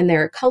 And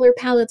their color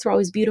palettes were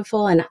always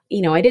beautiful. And,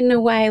 I didn't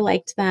know why I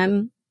liked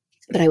them,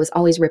 but I was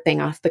always ripping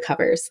off the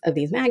covers of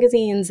these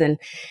magazines. And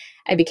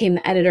I became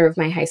the editor of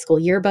my high school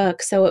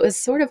yearbook. So it was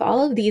sort of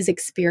all of these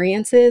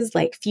experiences,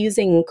 like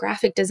fusing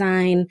graphic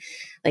design,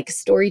 like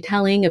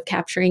storytelling of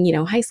capturing,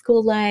 high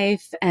school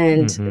life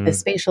and the Hmm.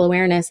 spatial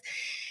awareness.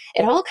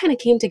 It all kind of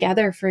came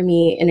together for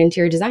me in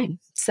interior design.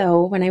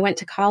 So when I went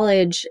to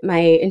college, my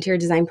interior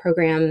design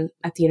program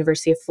at the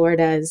University of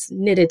Florida is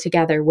knitted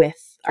together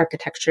with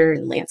architecture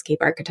and landscape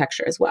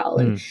architecture as well.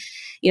 And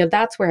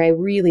that's where I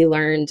really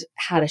learned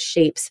how to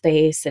shape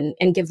space and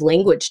give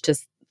language to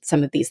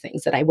some of these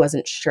things that I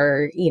wasn't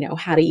sure,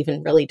 how to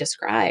even really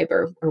describe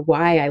or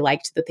why I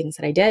liked the things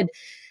that I did.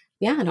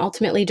 Yeah. And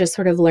ultimately just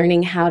sort of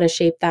learning how to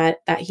shape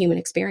that human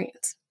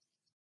experience.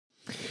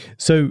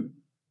 So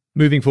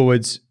Moving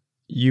forwards,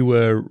 you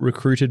were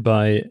recruited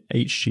by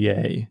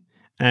HGA,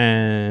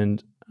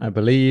 and I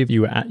believe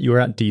you were at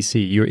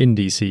DC. You were in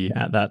DC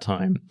at that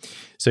time,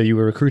 so you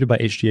were recruited by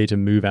HGA to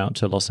move out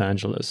to Los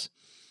Angeles.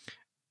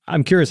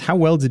 I'm curious, how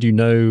well did you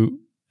know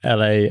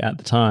LA at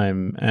the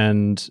time,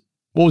 and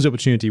what was the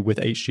opportunity with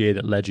HGA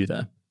that led you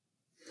there?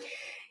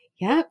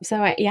 Yeah. So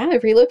I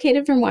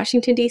relocated from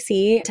Washington,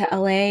 D.C. to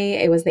LA.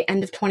 It was the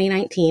end of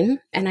 2019.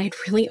 And I'd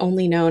really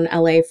only known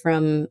LA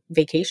from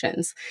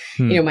vacations.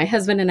 My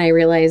husband and I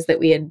realized that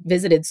we had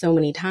visited so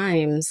many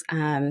times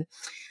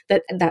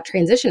that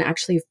transition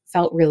actually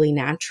felt really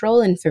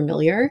natural and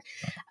familiar.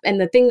 And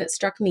the thing that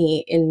struck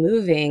me in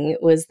moving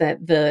was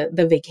that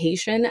the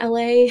vacation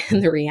LA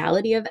and the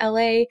reality of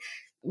LA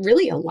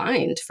really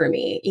aligned for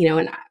me,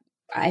 and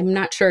I'm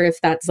not sure if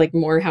that's like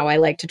more how I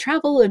like to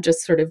travel or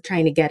just sort of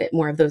trying to get at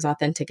more of those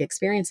authentic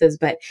experiences.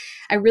 But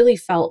I really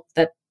felt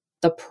that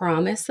the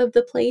promise of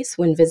the place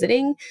when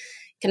visiting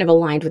kind of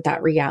aligned with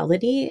that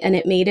reality. And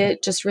it made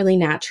it just really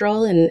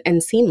natural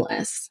and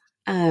seamless.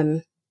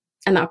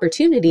 And the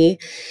opportunity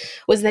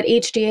was that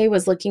HGA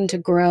was looking to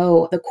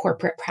grow the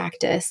corporate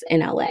practice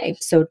in LA.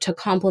 So to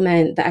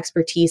complement the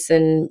expertise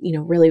and,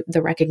 really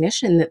the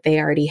recognition that they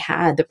already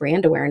had, the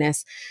brand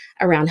awareness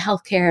around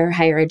healthcare,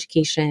 higher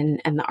education,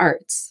 and the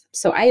arts.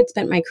 So I had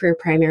spent my career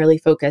primarily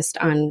focused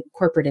on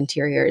corporate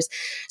interiors.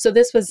 So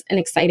this was an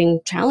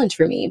exciting challenge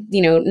for me,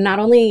 not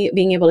only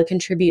being able to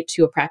contribute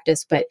to a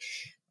practice, but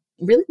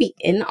really be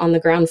in on the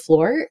ground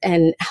floor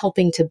and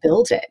helping to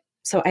build it.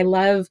 So I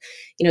love,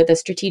 the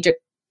strategic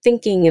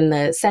thinking and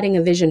the setting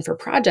a vision for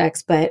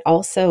projects, but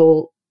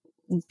also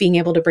being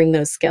able to bring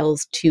those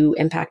skills to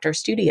impact our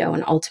studio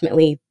and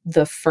ultimately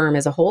the firm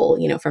as a whole,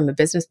 from a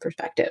business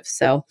perspective.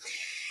 So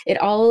it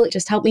all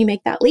just helped me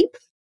make that leap.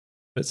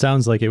 It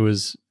sounds like it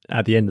was,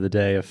 at the end of the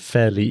day, a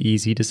fairly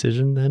easy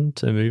decision then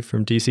to move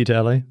from DC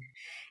to LA.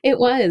 It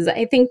was.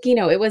 I think,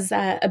 it was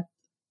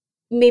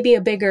maybe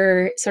a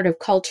bigger sort of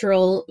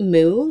cultural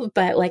move.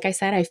 But like I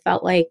said, I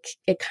felt like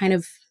it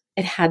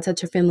had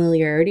such a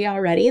familiarity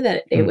already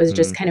that it was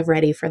just kind of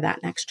ready for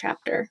that next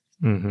chapter.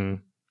 Mm-hmm.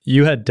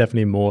 You had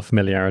definitely more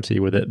familiarity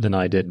with it than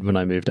I did when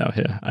I moved out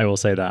here. I will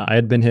say that. I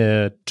had been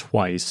here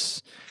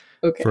twice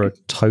for a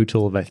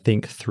total of, I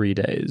think, 3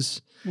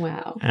 days.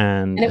 Wow.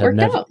 And it worked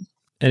out.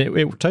 And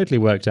it totally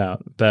worked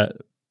out. But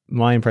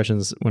my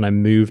impressions when I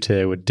moved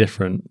here were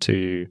different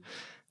to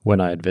when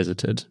I had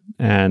visited.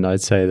 And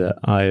I'd say that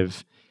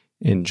I've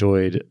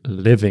enjoyed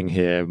living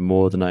here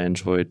more than I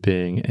enjoyed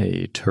being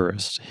a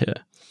tourist here.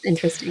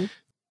 Interesting.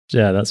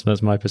 Yeah, that's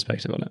my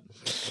perspective on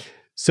it.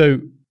 So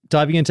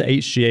diving into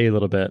HGA a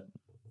little bit,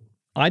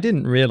 I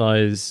didn't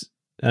realize,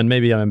 and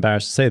maybe I'm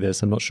embarrassed to say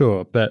this, I'm not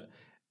sure, but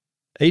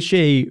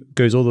HGA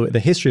goes all the way, the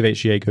history of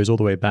HGA goes all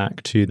the way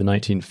back to the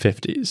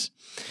 1950s.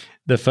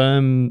 The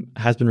firm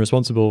has been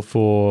responsible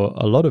for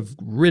a lot of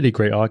really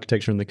great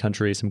architecture in the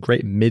country, some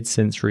great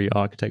mid-century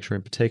architecture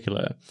in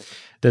particular.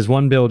 There's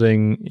one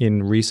building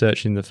in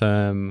researching the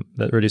firm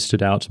that really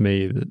stood out to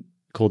me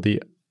called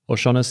the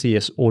O'Shaughnessy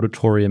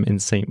Auditorium in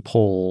St.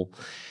 Paul,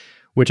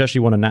 which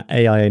actually won an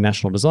AIA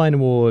National Design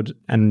Award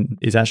and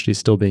is actually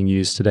still being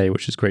used today,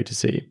 which is great to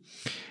see.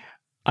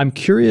 I'm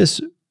curious,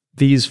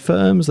 these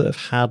firms that have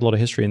had a lot of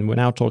history, and we're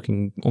now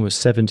talking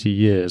almost 70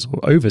 years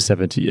or over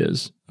 70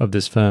 years of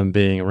this firm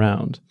being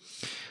around,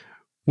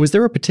 was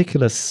there a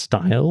particular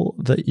style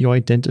that you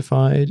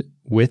identified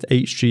with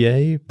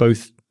HGA,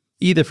 both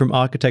either from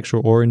architecture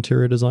or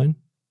interior design?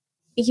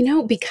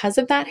 Because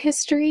of that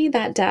history,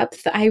 that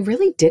depth, I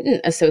really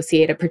didn't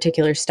associate a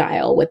particular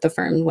style with the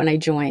firm when I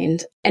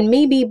joined. And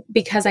maybe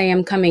because I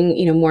am coming,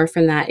 more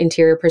from that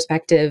interior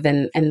perspective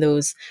and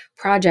those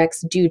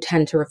projects do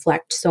tend to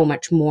reflect so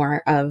much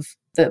more of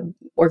the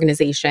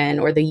organization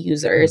or the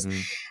users,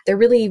 there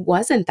really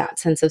wasn't that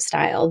sense of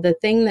style. The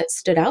thing that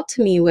stood out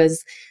to me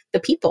was the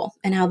people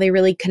and how they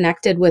really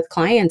connected with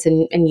clients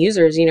and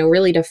users,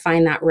 really to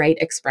find that right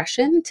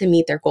expression to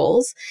meet their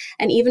goals.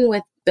 And even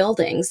with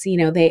buildings,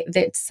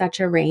 it's such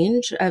a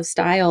range of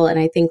style. And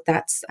I think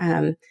that's,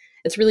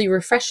 it's really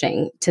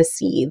refreshing to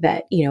see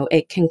that,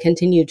 it can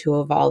continue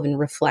to evolve and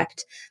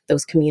reflect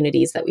those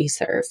communities that we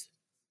serve.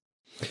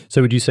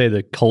 So would you say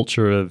the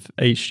culture of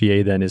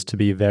HGA then is to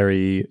be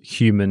very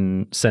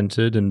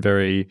human-centered and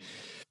very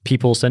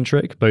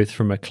people-centric, both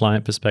from a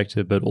client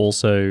perspective, but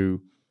also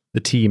the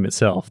team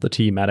itself, the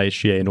team at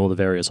HGA and all the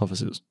various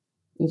offices?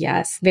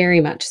 Yes, very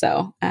much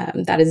so.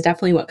 That is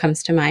definitely what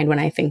comes to mind when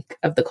I think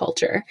of the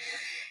culture.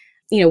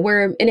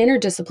 We're an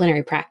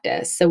interdisciplinary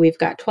practice. So we've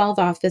got 12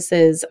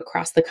 offices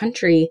across the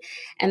country,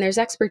 and there's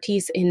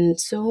expertise in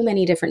so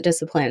many different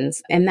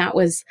disciplines. And that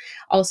was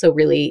also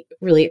really,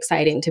 really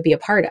exciting to be a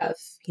part of,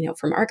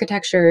 from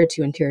architecture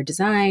to interior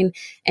design,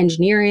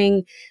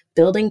 engineering,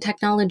 building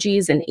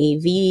technologies and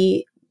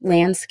AV,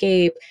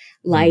 landscape,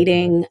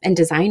 lighting, and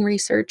design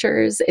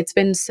researchers. It's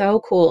been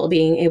so cool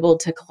being able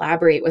to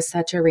collaborate with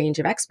such a range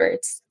of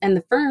experts. And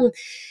the firm,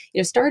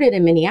 started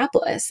in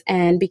Minneapolis.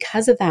 And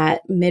because of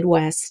that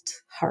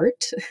Midwest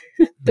heart,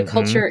 the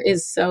culture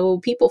is so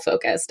people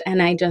focused.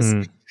 And I just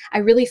I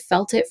really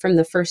felt it from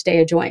the first day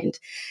I joined.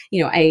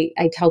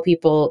 I tell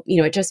people,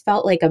 it just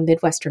felt like a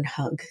Midwestern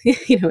hug,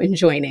 in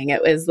joining.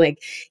 It was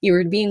like you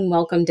were being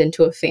welcomed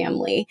into a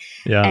family.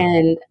 Yeah.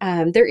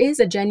 And there is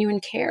a genuine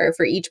care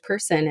for each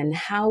person and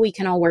how we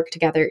can all work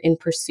together in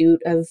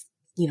pursuit of,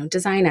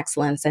 design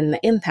excellence and the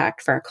impact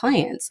for our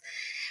clients.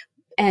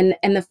 And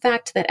the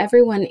fact that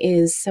everyone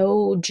is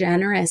so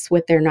generous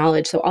with their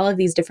knowledge, so all of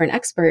these different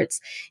experts,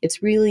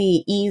 it's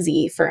really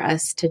easy for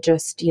us to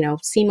just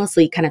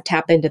seamlessly kind of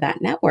tap into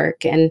that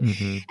network, and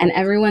Hmm. and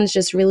everyone's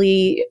just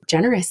really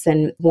generous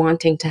and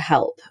wanting to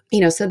help.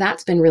 So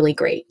that's been really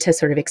great to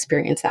sort of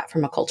experience that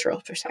from a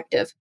cultural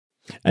perspective.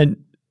 And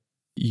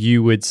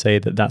you would say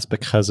that that's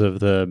because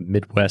of the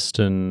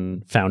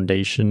Midwestern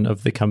foundation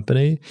of the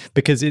company?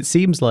 Because it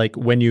seems like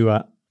when you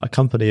are a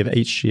company of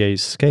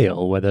HGA's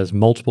scale, where there's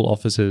multiple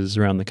offices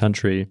around the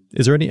country,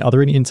 are there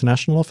any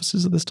international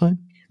offices at this time?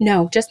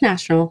 No, just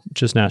national.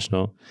 Just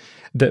national.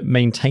 That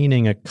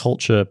maintaining a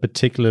culture,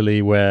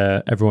 particularly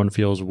where everyone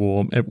feels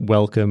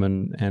welcome,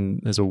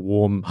 and there's a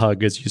warm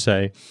hug, as you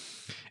say,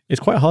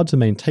 it's quite hard to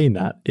maintain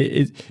that.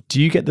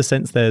 Do you get the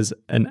sense there's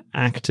an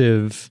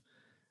active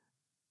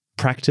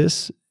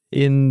practice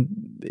in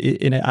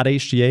at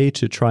HGA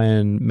to try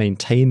and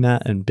maintain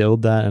that and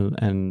build that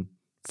and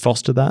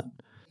foster that?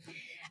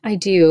 I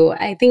do.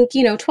 I think,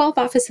 12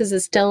 offices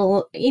is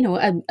still,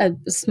 a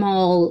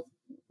small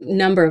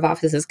number of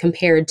offices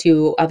compared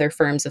to other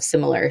firms of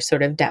similar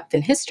sort of depth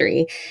and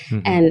history. Hmm.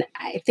 And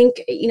I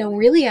think,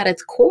 really at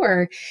its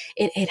core,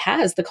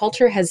 the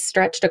culture has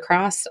stretched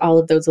across all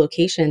of those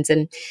locations.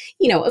 And,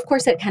 of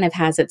course, it kind of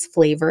has its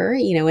flavor.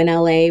 In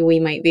LA, we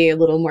might be a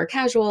little more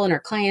casual and our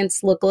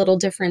clients look a little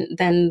different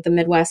than the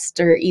Midwest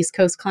or East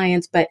Coast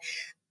clients. But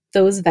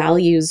those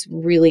values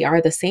really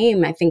are the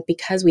same, I think,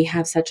 because we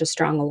have such a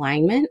strong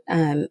alignment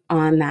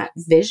on that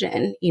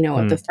vision,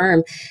 of the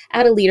firm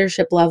at a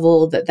leadership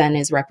level that then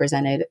is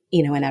represented,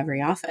 in every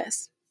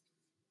office.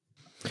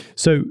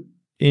 So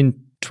in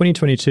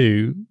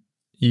 2022,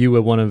 you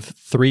were one of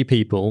 3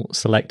 people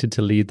selected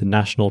to lead the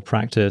national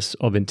practice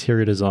of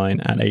interior design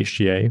at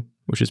HGA,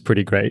 which is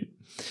pretty great.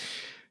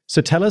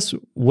 So tell us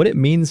what it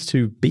means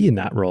to be in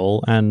that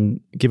role and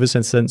give us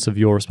a sense of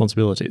your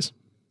responsibilities.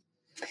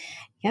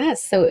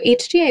 Yes. So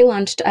HGA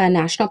launched a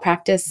national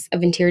practice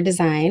of interior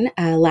design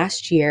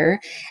last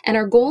year. And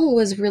our goal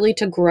was really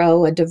to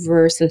grow a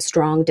diverse and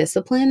strong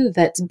discipline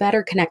that's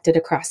better connected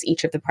across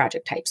each of the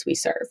project types we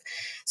serve.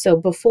 So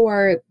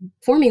before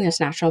forming this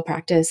national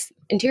practice,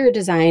 interior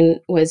design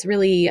was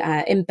really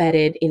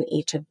embedded in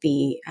each of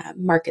the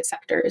market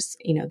sectors,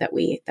 that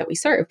we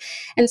serve.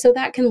 And so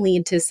that can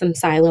lead to some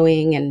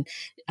siloing and,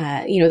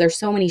 there's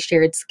so many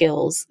shared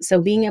skills.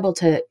 So being able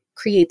to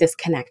create this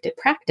connected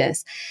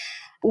practice,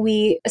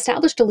 we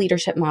established a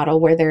leadership model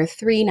where there are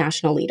 3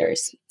 national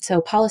leaders.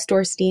 So Paula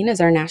Storstein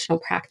is our national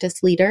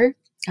practice leader.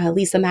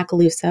 Lisa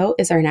Macaluso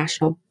is our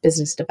national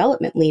business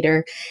development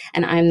leader,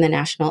 and I'm the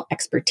national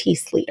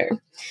expertise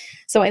leader.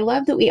 So I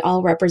love that we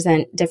all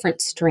represent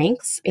different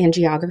strengths and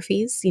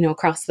geographies,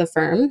 across the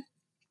firm.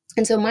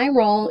 And so my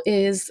role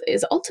is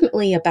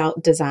ultimately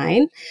about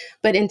design,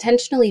 but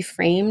intentionally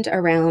framed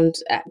around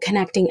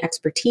connecting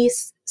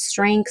expertise,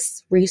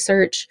 strengths,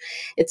 research.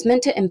 It's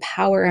meant to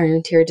empower our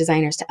interior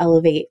designers to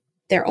elevate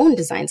their own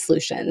design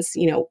solutions,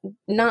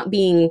 not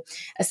being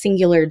a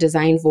singular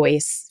design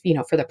voice,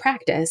 for the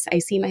practice. I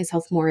see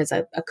myself more as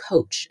a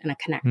coach and a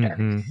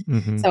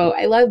connector. So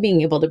I love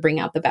being able to bring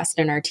out the best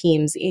in our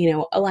teams,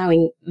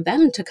 allowing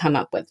them to come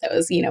up with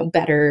those,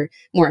 better,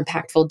 more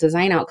impactful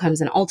design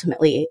outcomes and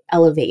ultimately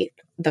elevate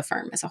the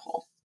firm as a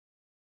whole.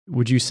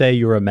 Would you say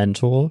you're a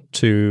mentor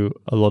to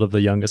a lot of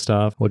the younger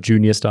staff or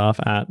junior staff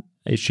at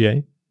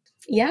HGA?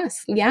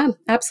 Yes. Yeah,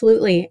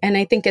 absolutely. And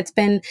I think it's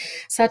been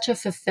such a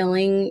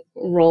fulfilling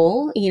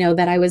role,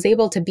 that I was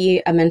able to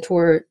be a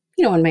mentor,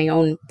 on my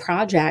own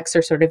projects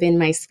or sort of in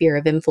my sphere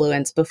of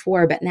influence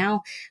before. But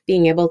now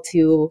being able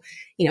to,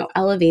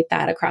 elevate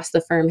that across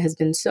the firm has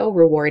been so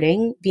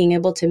rewarding, being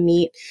able to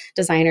meet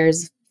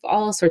designers of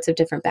all sorts of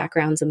different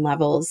backgrounds and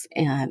levels,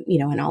 and,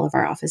 in all of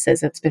our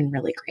offices. It's been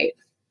really great.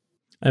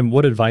 And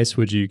what advice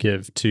would you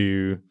give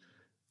to,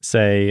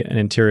 say, an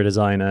interior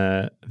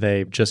designer?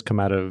 They've just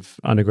come out of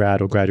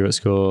undergrad or graduate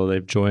school,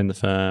 they've joined the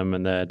firm,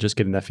 and they're just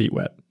getting their feet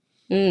wet.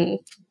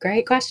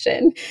 Great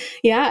question.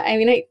 Yeah, I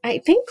mean, I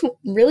think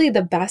really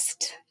the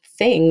best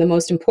thing, the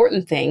most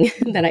important thing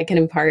that I can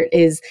impart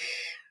is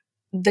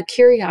the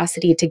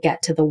curiosity to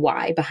get to the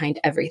why behind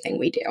everything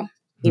we do.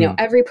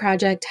 Every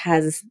project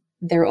has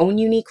their own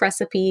unique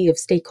recipe of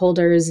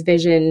stakeholders,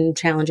 vision,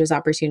 challenges,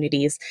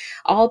 opportunities,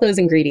 all those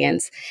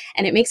ingredients.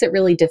 And it makes it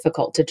really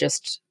difficult to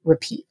just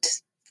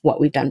repeat what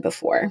we've done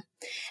before.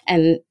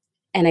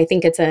 And I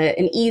think it's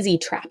an easy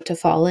trap to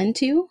fall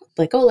into,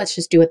 like, oh, let's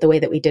just do it the way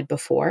that we did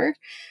before.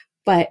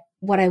 But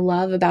what I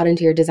love about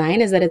interior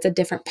design is that it's a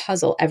different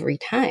puzzle every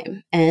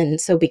time.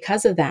 And so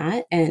because of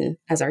that, and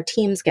as our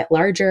teams get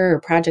larger or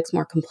projects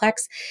more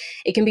complex,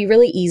 it can be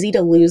really easy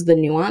to lose the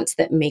nuance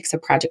that makes a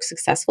project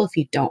successful if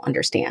you don't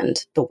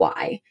understand the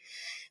why.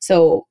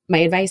 So my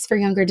advice for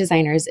younger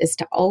designers is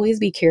to always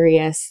be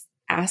curious,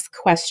 ask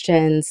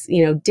questions,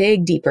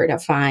 dig deeper to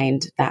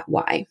find that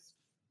why.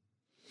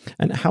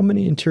 And how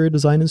many interior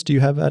designers do you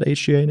have at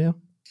HGA now?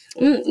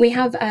 We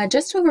have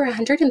just over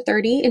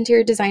 130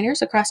 interior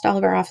designers across all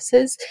of our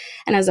offices.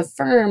 And as a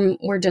firm,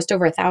 we're just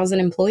over 1,000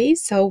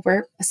 employees. So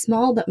we're a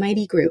small but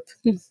mighty group.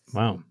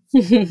 Wow.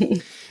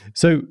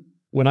 So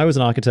when I was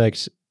an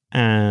architect,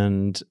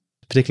 and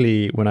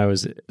particularly when I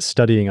was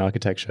studying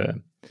architecture,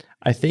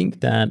 I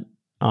think that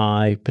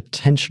I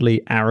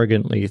potentially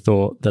arrogantly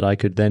thought that I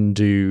could then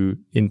do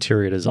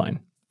interior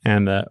design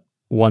and that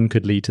one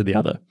could lead to the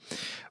other.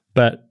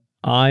 But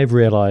I've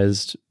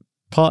realized,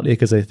 partly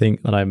because I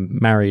think that I'm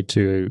married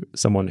to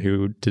someone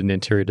who did an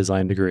interior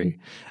design degree,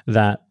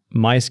 that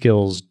my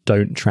skills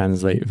don't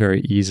translate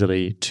very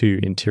easily to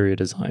interior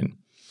design.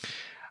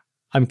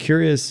 I'm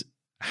curious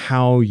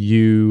how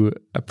you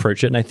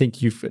approach it. And I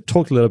think you've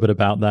talked a little bit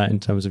about that in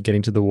terms of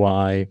getting to the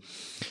why,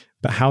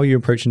 but how you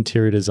approach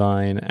interior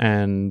design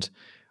and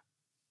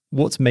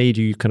what's made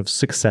you kind of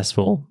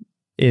successful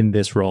in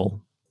this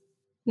role.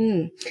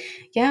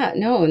 Yeah,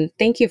 no, and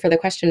thank you for the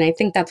question. I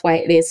think that's why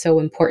it is so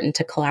important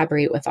to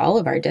collaborate with all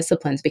of our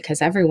disciplines,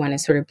 because everyone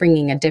is sort of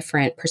bringing a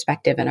different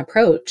perspective and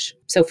approach.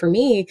 So for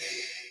me,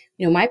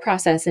 my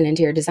process in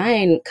interior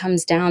design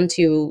comes down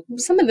to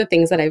some of the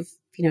things that I've,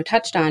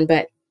 touched on,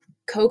 but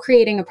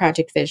co-creating a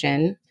project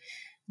vision,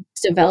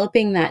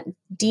 developing that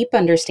deep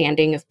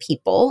understanding of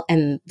people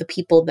and the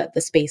people that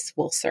the space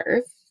will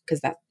serve,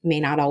 because that may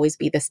not always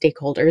be the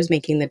stakeholders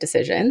making the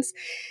decisions.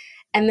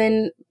 And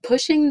then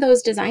pushing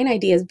those design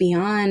ideas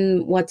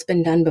beyond what's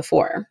been done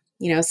before.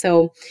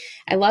 So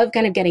I love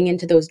kind of getting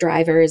into those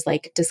drivers,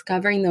 like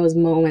discovering those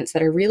moments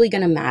that are really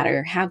going to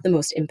matter, have the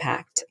most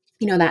impact,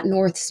 that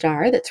North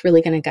Star that's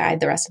really going to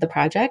guide the rest of the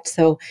project.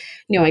 So,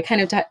 I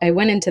kind of, I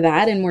went into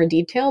that in more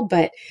detail,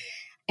 but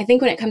I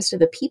think when it comes to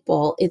the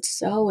people, it's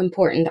so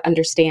important to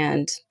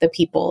understand the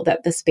people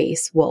that the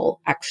space will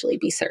actually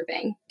be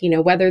serving,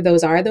 whether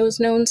those are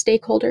those known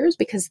stakeholders,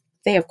 because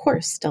they of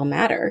course still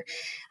matter,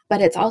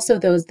 but it's also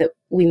those that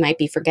we might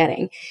be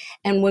forgetting.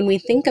 And when we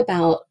think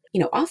about,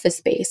 office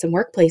space and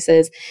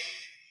workplaces,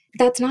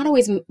 that's not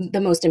always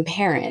the most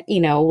apparent,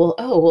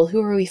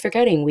 who are we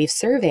forgetting? We've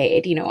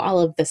surveyed, all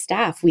of the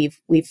staff, we've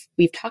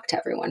talked to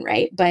everyone,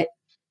 right? But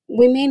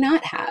we may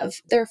not have.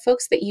 There are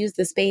folks that use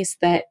the space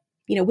that,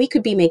 we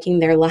could be making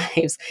their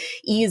lives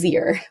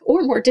easier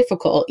or more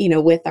difficult,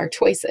 with our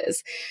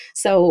choices.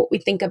 So we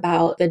think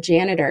about the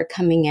janitor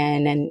coming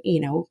in and,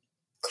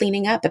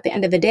 cleaning up. At the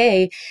end of the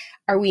day,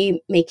 are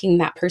we making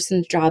that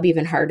person's job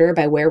even harder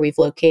by where we've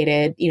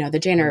located, the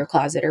janitor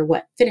closet, or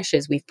what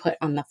finishes we've put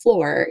on the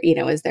floor,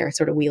 as they're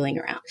sort of wheeling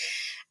around?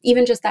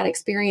 Even just that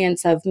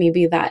experience of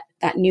maybe that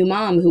new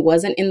mom who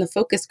wasn't in the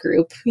focus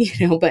group,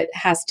 but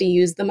has to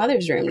use the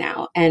mother's room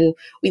now. And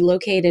we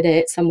located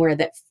it somewhere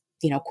that,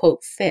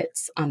 quote,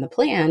 fits on the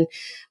plan.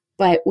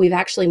 But we've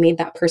actually made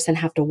that person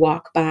have to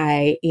walk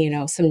by,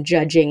 some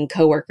judging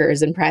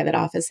coworkers in private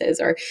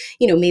offices, or,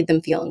 made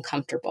them feel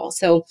uncomfortable.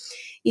 So,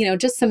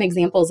 just some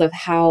examples of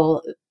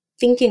how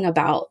thinking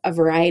about a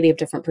variety of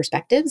different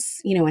perspectives,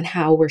 and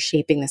how we're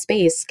shaping the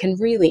space can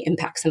really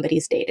impact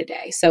somebody's day to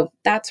day. So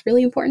that's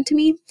really important to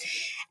me.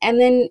 And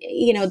then,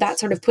 that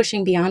sort of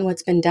pushing beyond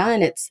what's been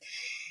done,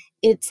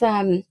 it's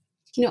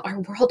our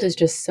world is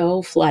just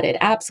so flooded,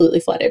 absolutely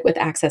flooded with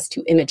access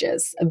to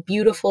images of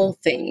beautiful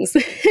things,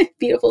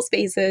 beautiful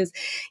spaces.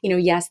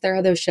 Yes, there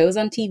are those shows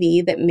on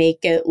TV that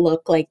make it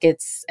look like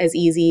it's as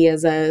easy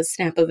as a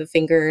snap of a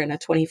finger and a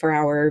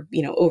 24-hour,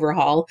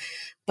 overhaul.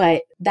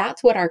 But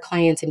that's what our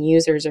clients and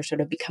users are sort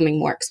of becoming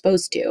more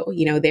exposed to.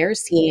 They're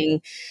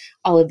seeing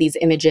all of these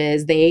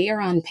images. They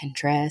are on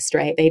Pinterest,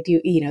 right? They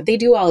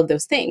do all of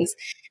those things.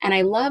 And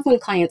I love when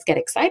clients get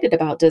excited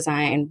about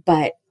design,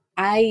 but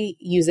I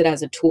use it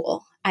as a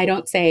tool. I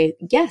don't say,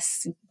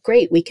 yes,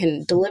 great, we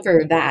can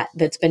deliver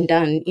that's been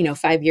done,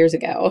 5 years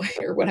ago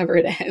or whatever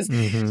it is.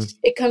 Mm-hmm.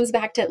 It comes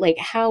back to like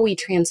how we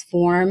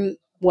transform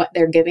what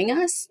they're giving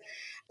us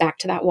back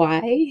to that why,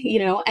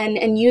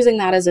 and using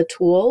that as a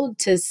tool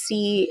to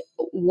see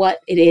what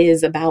it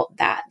is about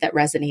that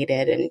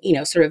resonated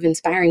and, sort of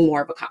inspiring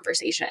more of a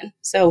conversation.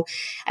 So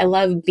I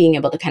love being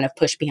able to kind of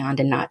push beyond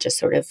and not just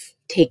sort of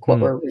take what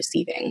we're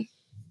receiving.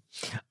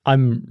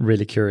 I'm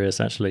really curious,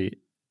 actually.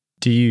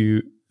 Do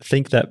you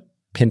think that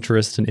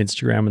Pinterest and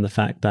Instagram and the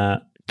fact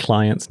that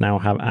clients now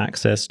have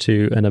access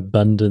to an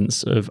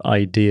abundance of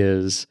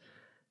ideas,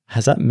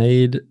 has that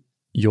made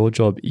your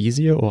job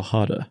easier or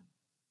harder?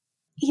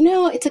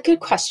 It's a good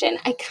question.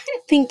 I kind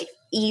of think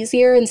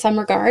easier in some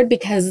regard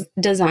because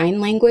design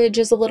language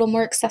is a little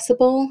more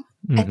accessible.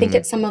 I think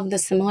it's some of the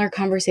similar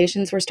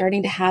conversations we're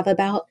starting to have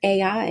about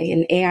AI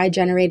and AI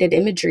generated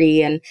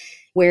imagery, and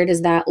where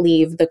does that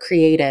leave the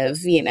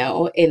creative,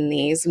 in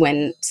these,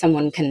 when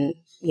someone can,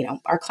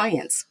 our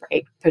clients,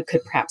 right,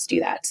 could perhaps do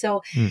that.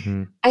 So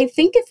I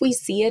think if we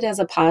see it as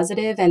a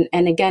positive,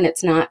 and again,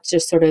 it's not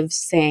just sort of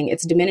saying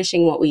it's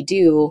diminishing what we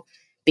do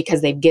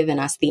because they've given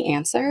us the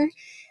answer.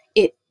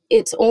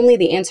 It's only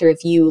the answer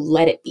if you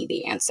let it be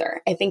the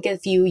answer. I think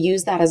if you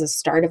use that as a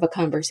start of a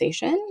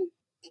conversation,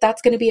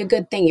 that's going to be a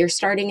good thing. You're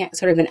starting at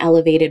sort of an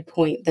elevated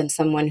point than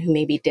someone who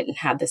maybe didn't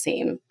have the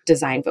same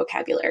design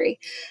vocabulary.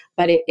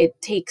 But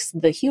it takes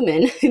the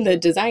human, the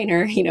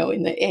designer,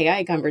 in the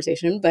AI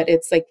conversation, but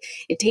it's like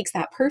it takes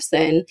that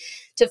person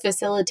to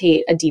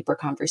facilitate a deeper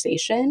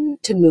conversation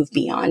to move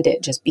beyond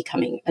it just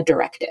becoming a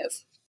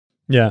directive.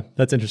 Yeah,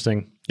 that's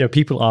interesting. Yeah,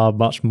 people are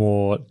much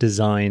more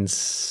design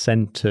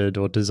centered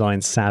or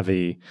design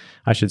savvy,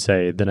 I should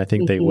say, than I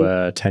think they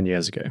were 10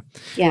 years ago.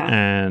 Yeah.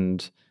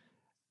 And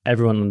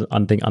everyone,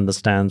 I think,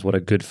 understands what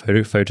a good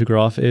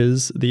photograph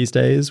is these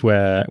days,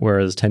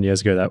 whereas 10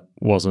 years ago, that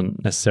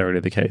wasn't necessarily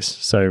the case.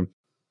 So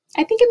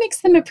I think it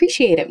makes them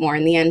appreciate it more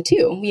in the end,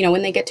 too,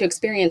 when they get to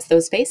experience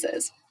those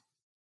spaces.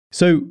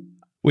 So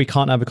we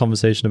can't have a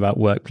conversation about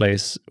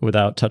workplace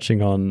without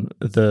touching on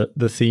the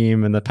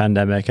theme and the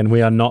pandemic. And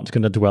we are not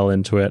going to dwell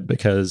into it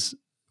because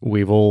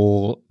we've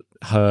all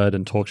heard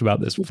and talked about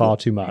this far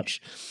too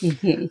much.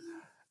 And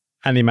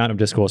the amount of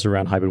discourse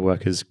around hybrid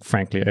work is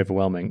frankly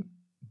overwhelming.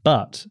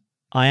 But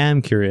I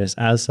am curious,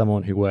 as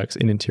someone who works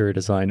in interior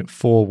design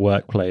for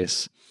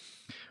workplace,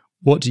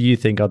 what do you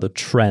think are the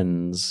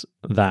trends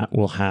that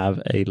will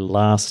have a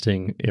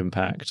lasting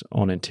impact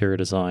on interior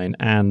design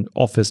and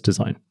office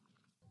design?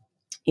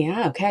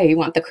 Yeah. Okay. You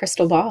want the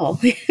crystal ball.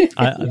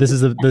 This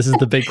is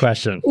the big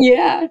question.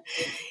 Yeah.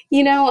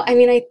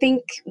 I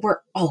think we're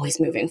always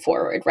moving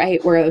forward,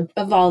 right? We're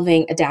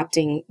evolving,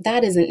 adapting.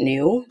 That isn't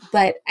new.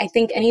 But I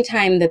think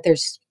anytime that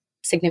there's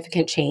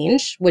significant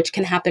change, which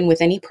can happen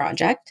with any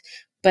project,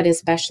 but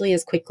especially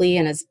as quickly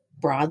and as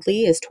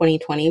broadly as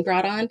 2020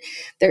 brought on,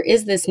 there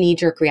is this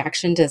knee-jerk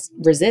reaction to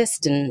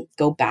resist and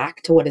go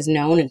back to what is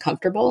known and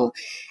comfortable,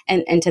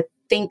 and to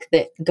think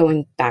that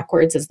going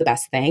backwards is the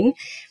best thing.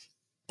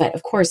 But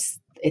of course,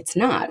 it's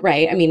not,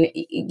 right?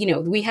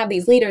 We have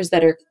these leaders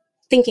that are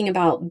thinking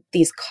about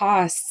these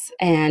costs,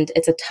 and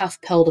it's a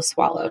tough pill to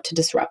swallow to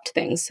disrupt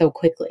things so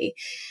quickly.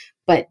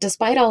 But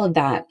despite all of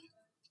that,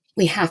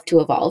 we have to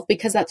evolve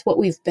because that's what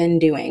we've been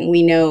doing.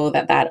 We know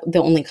that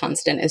the only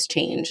constant is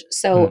change.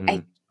 So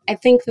I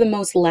think the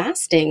most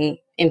lasting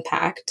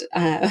impact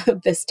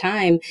of this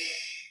time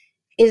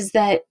is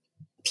that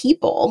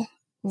people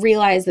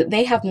realize that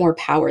they have more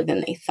power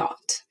than they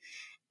thought.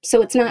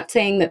 So it's not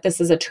saying that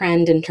this is a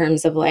trend in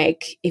terms of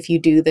like, if you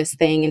do this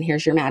thing and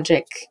here's your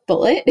magic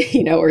bullet,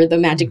 or the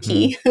magic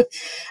key.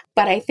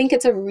 But I think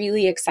it's a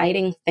really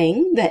exciting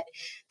thing that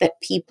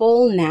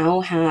people now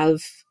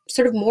have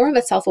sort of more of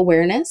a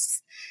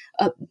self-awareness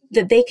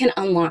that they can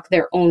unlock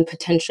their own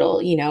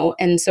potential,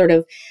 and sort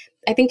of,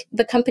 I think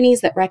the companies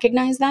that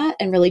recognize that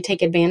and really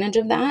take advantage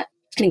of that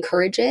and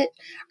encourage it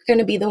are going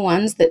to be the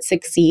ones that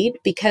succeed,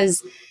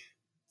 because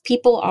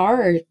people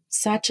are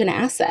such an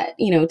asset,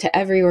 to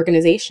every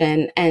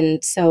organization.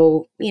 And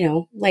so,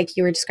 like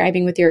you were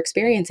describing with your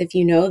experience, if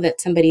you know that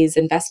somebody's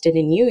invested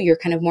in you, you're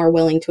kind of more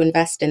willing to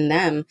invest in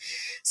them.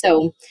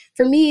 So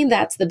for me,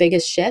 that's the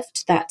biggest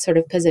shift, that sort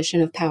of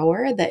position of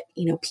power, that,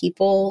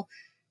 people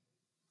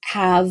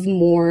have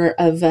more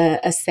of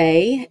a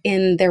say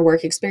in their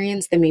work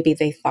experience than maybe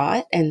they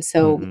thought. And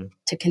so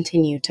to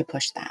continue to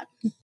push that.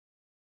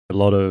 A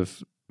lot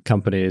of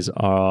companies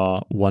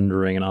are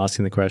wondering and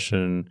asking the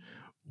question,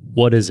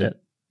 what is it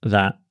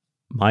that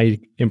my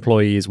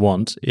employees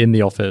want in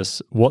the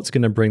office? What's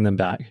going to bring them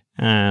back?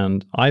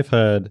 And I've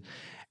heard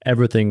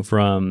everything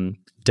from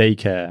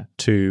daycare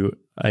to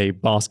a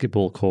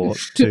basketball court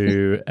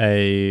to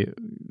a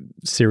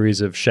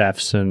series of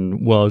chefs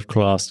and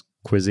world-class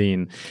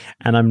cuisine.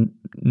 And I'm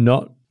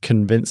not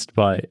convinced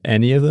by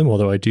any of them,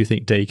 although I do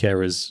think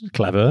daycare is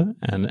clever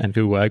and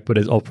good work, but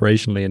is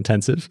operationally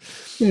intensive.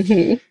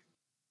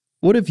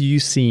 What have you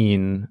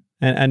seen?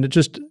 And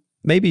just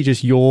maybe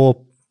just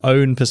your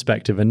own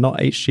perspective and not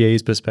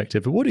HGA's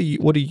perspective, but what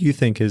do you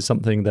think is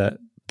something that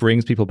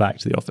brings people back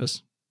to the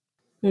office?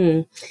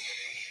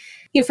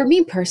 For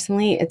me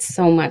personally, it's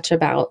so much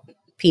about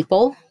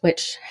people,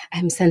 which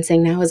I'm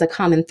sensing now is a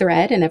common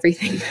thread in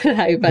everything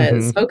that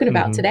I've spoken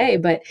about today.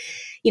 But,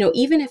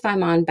 even if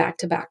I'm on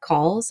back-to-back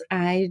calls,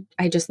 I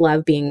just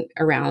love being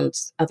around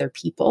other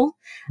people.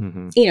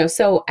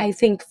 So I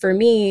think for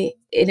me,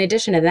 in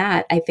addition to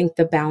that, I think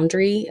the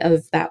boundary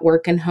of that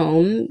work and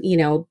home,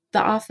 the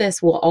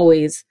office will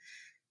always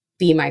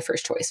be my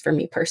first choice for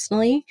me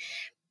personally.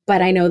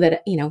 But I know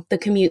that, the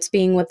commutes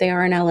being what they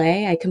are in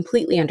LA, I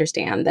completely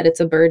understand that it's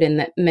a burden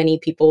that many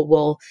people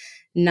will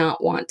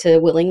not want to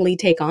willingly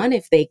take on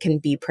if they can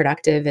be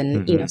productive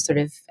and, sort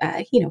of,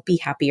 be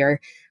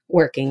happier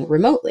working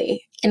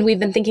remotely. And we've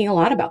been thinking a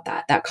lot about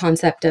that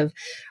concept of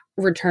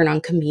return on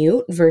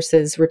commute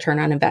versus return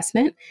on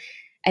investment.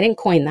 I didn't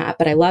coin that,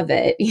 but I love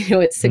it.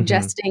 It's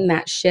suggesting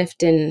that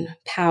shift in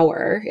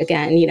power,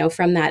 again,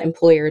 from that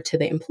employer to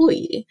the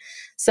employee.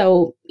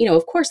 So,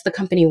 of course, the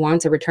company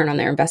wants a return on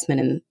their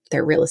investment in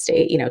their real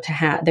estate, to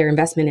have their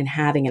investment in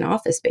having an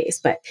office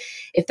space. But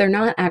if they're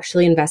not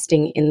actually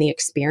investing in the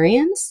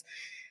experience,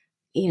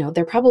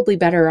 they're probably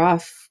better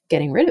off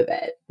getting rid of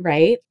it,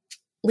 right?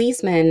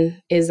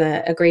 Leesman is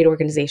a great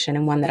organization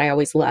and one that I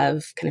always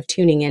love kind of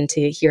tuning in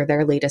to hear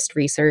their latest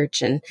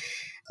research. And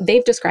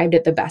They've described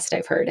it the best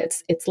I've heard.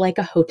 It's like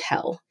a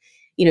hotel.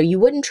 You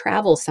wouldn't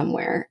travel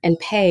somewhere and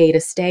pay to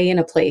stay in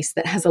a place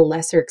that has a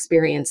lesser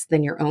experience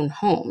than your own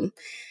home,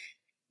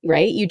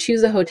 right? You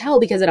choose a hotel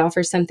because it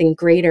offers something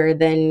greater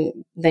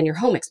than your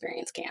home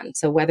experience can.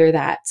 So whether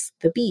that's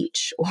the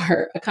beach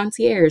or a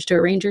concierge to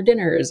arrange your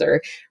dinners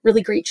or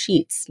really great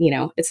sheets,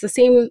 it's the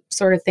same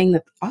sort of thing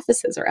that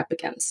offices are up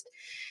against.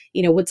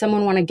 Would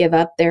someone want to give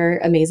up their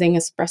amazing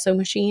espresso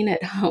machine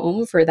at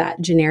home for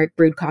that generic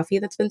brewed coffee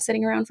that's been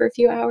sitting around for a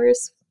few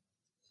hours?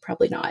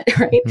 Probably not,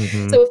 right?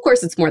 Mm-hmm. So of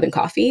course it's more than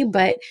coffee,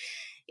 but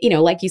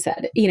like you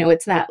said,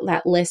 it's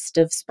that list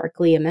of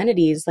sparkly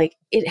amenities. Like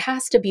it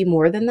has to be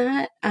more than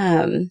that.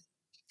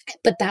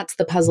 But that's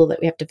the puzzle that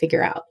we have to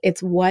figure out.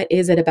 It's what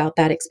is it about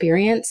that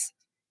experience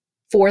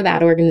for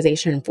that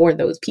organization, for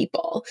those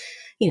people,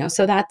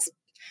 so that's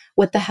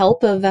with the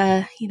help of,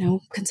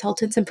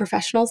 consultants and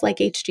professionals like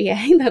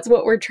HGA, that's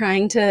what we're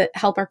trying to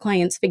help our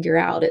clients figure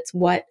out. It's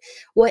what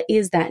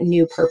is that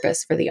new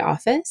purpose for the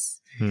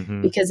office?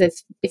 Mm-hmm. Because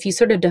if you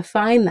sort of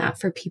define that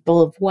for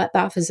people of what the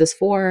office is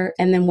for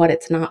and then what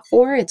it's not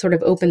for, it sort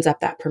of opens up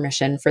that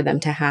permission for them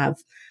to have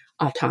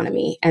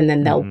autonomy, and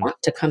then they'll want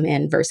to come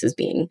in versus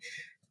being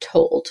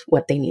told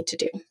what they need to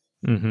do.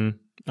 Mm-hmm.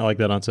 I like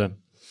that answer.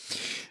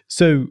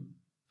 So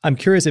I'm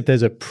curious if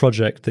there's a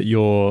project that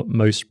you're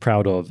most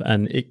proud of,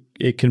 and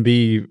it can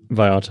be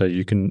Vallarta.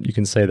 You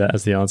can say that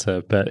as the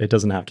answer, but it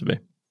doesn't have to be.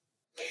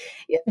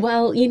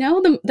 Well,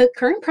 the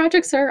current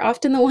projects are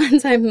often the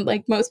ones I'm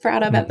like most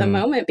proud of at the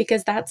moment,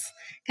 because that's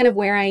kind of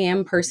where I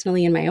am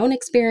personally in my own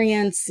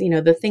experience.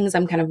 The things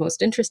I'm kind of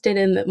most interested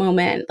in at the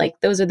moment, like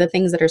those are the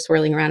things that are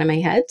swirling around in my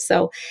head.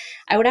 So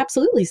I would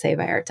absolutely say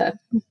Vallarta.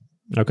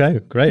 Okay,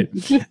 great.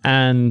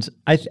 And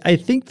I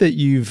think that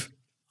you've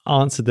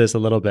answered this a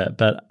little bit,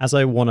 but as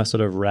I want to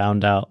sort of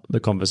round out the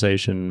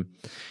conversation,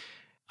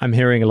 I'm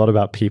hearing a lot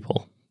about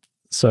people.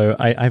 So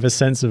I have a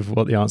sense of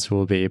what the answer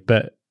will be,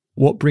 but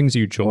what brings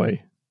you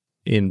joy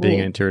in being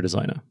an interior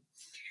designer?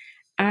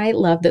 I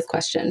love this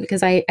question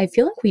because I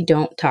feel like we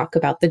don't talk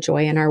about the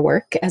joy in our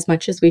work as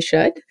much as we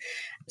should.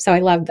 So I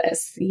love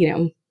this.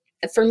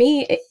 For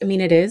me,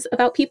 it is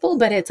about people,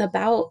 but it's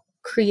about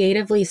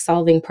creatively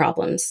solving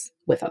problems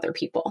with other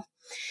people.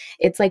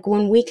 It's like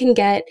when we can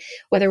get,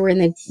 whether we're in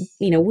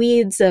the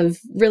weeds of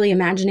really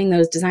imagining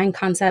those design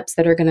concepts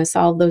that are going to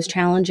solve those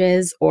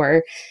challenges,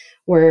 or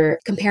we're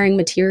comparing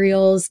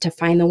materials to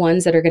find the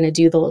ones that are going to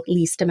do the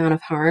least amount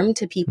of harm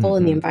to people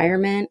in the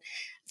environment,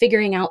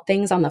 figuring out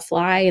things on the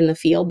fly in the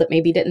field that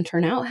maybe didn't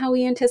turn out how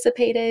we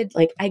anticipated.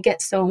 Like I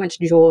get so much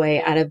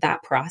joy out of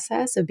that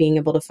process of being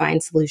able to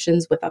find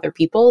solutions with other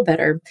people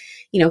that are,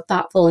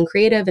 thoughtful and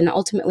creative and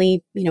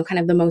ultimately, kind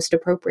of the most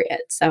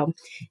appropriate. So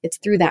it's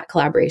through that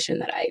collaboration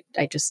that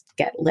I just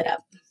get lit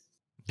up.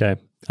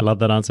 Okay. I love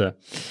that answer.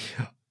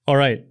 All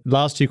right.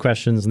 Last two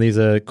questions. And these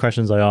are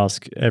questions I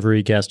ask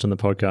every guest on the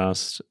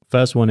podcast.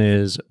 First one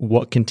is,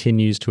 what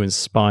continues to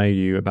inspire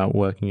you about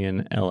working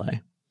in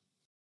LA?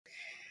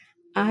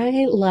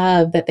 I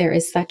love that there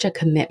is such a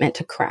commitment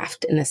to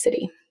craft in the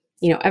city.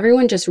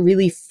 Everyone just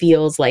really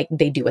feels like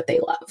they do what they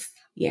love.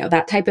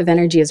 That type of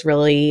energy is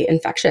really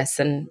infectious.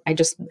 And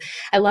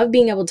I love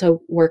being able to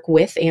work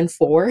with and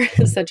for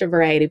such a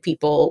variety of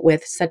people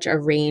with such a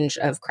range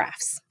of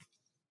crafts.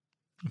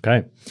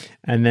 Okay.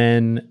 And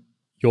then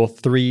your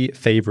 3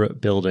 favorite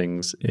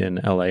buildings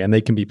in LA, and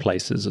they can be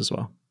places as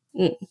well.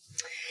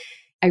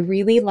 I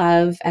really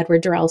love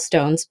Edward Durrell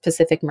Stone's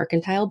Pacific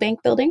Mercantile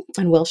Bank building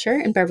on Wilshire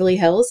in Beverly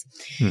Hills.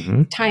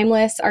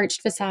 Timeless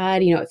arched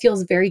facade. It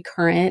feels very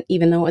current,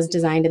 even though it was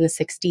designed in the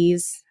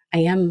 60s. I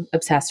am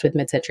obsessed with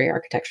mid-century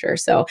architecture.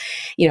 So,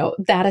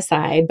 that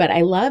aside, but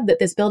I love that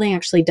this building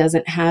actually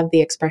doesn't have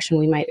the expression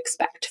we might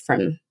expect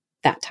from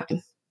that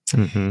time.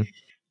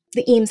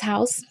 The Eames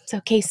House,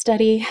 so case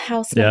study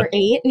house number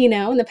 8,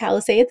 in the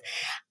Palisades.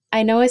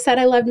 I know I said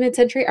I loved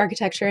mid-century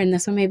architecture, and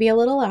this one may be a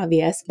little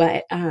obvious,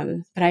 but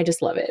I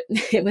just love it.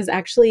 It was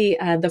actually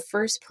the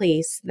first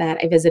place that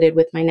I visited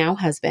with my now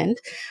husband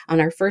on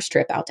our first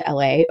trip out to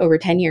LA over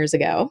 10 years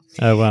ago.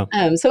 Oh, wow.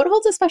 So it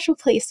holds a special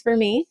place for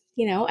me.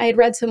 I had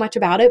read so much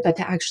about it, but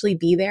to actually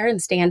be there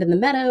and stand in the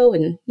meadow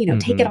and,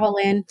 take it all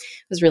in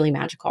was really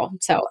magical.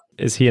 So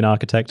is he an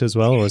architect as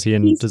well, or is he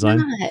in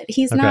design?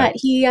 He's not.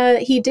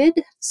 He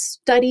did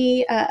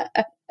study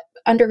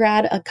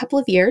undergrad a couple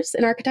of years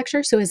in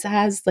architecture, so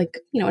has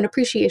an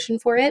appreciation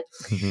for it,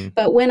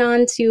 but went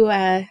on to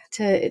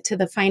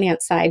the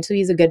finance side. So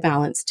he's a good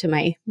balance to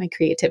my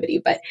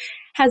creativity, but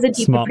has a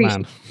deep Smart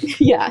man.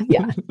 Yeah.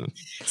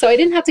 So I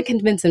didn't have to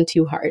convince him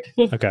too hard.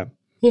 Okay.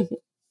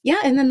 Yeah.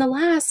 And then the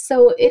last,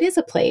 so it is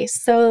a place.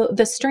 So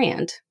the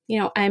Strand,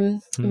 I'm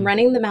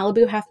running the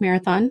Malibu Half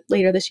Marathon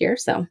later this year.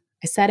 So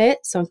I said it,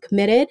 so I'm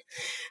committed.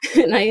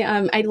 And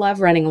I love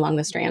running along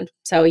the Strand.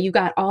 So you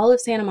got all of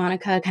Santa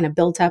Monica kind of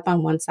built up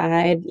on one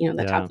side,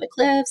 the top of the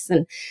cliffs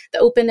and the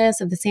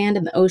openness of the sand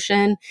and the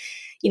ocean.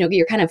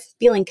 You're kind of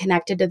feeling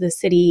connected to the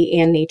city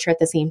and nature at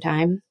the same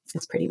time.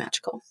 It's pretty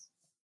magical.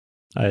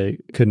 I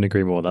couldn't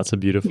agree more. That's a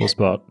beautiful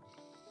spot.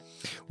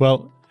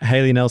 Well,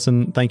 Haley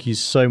Nelson, thank you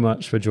so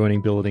much for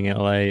joining Building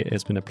LA.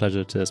 It's been a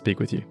pleasure to speak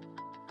with you.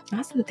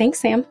 Awesome. Thanks,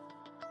 Sam.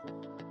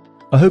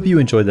 I hope you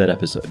enjoyed that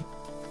episode.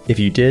 If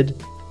you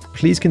did,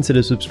 please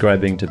consider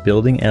subscribing to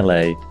Building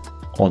LA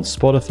on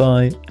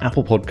Spotify,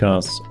 Apple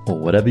Podcasts, or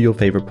whatever your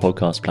favorite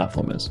podcast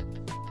platform is.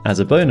 As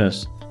a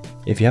bonus,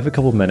 if you have a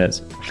couple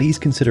minutes, please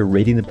consider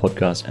rating the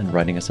podcast and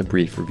writing us a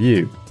brief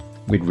review.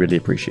 We'd really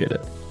appreciate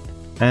it.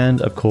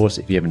 And of course,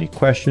 if you have any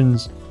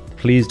questions,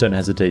 please don't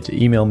hesitate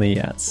to email me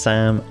at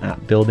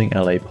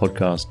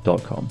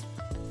sam@buildinglapodcast.com.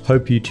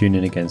 Hope you tune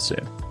in again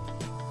soon.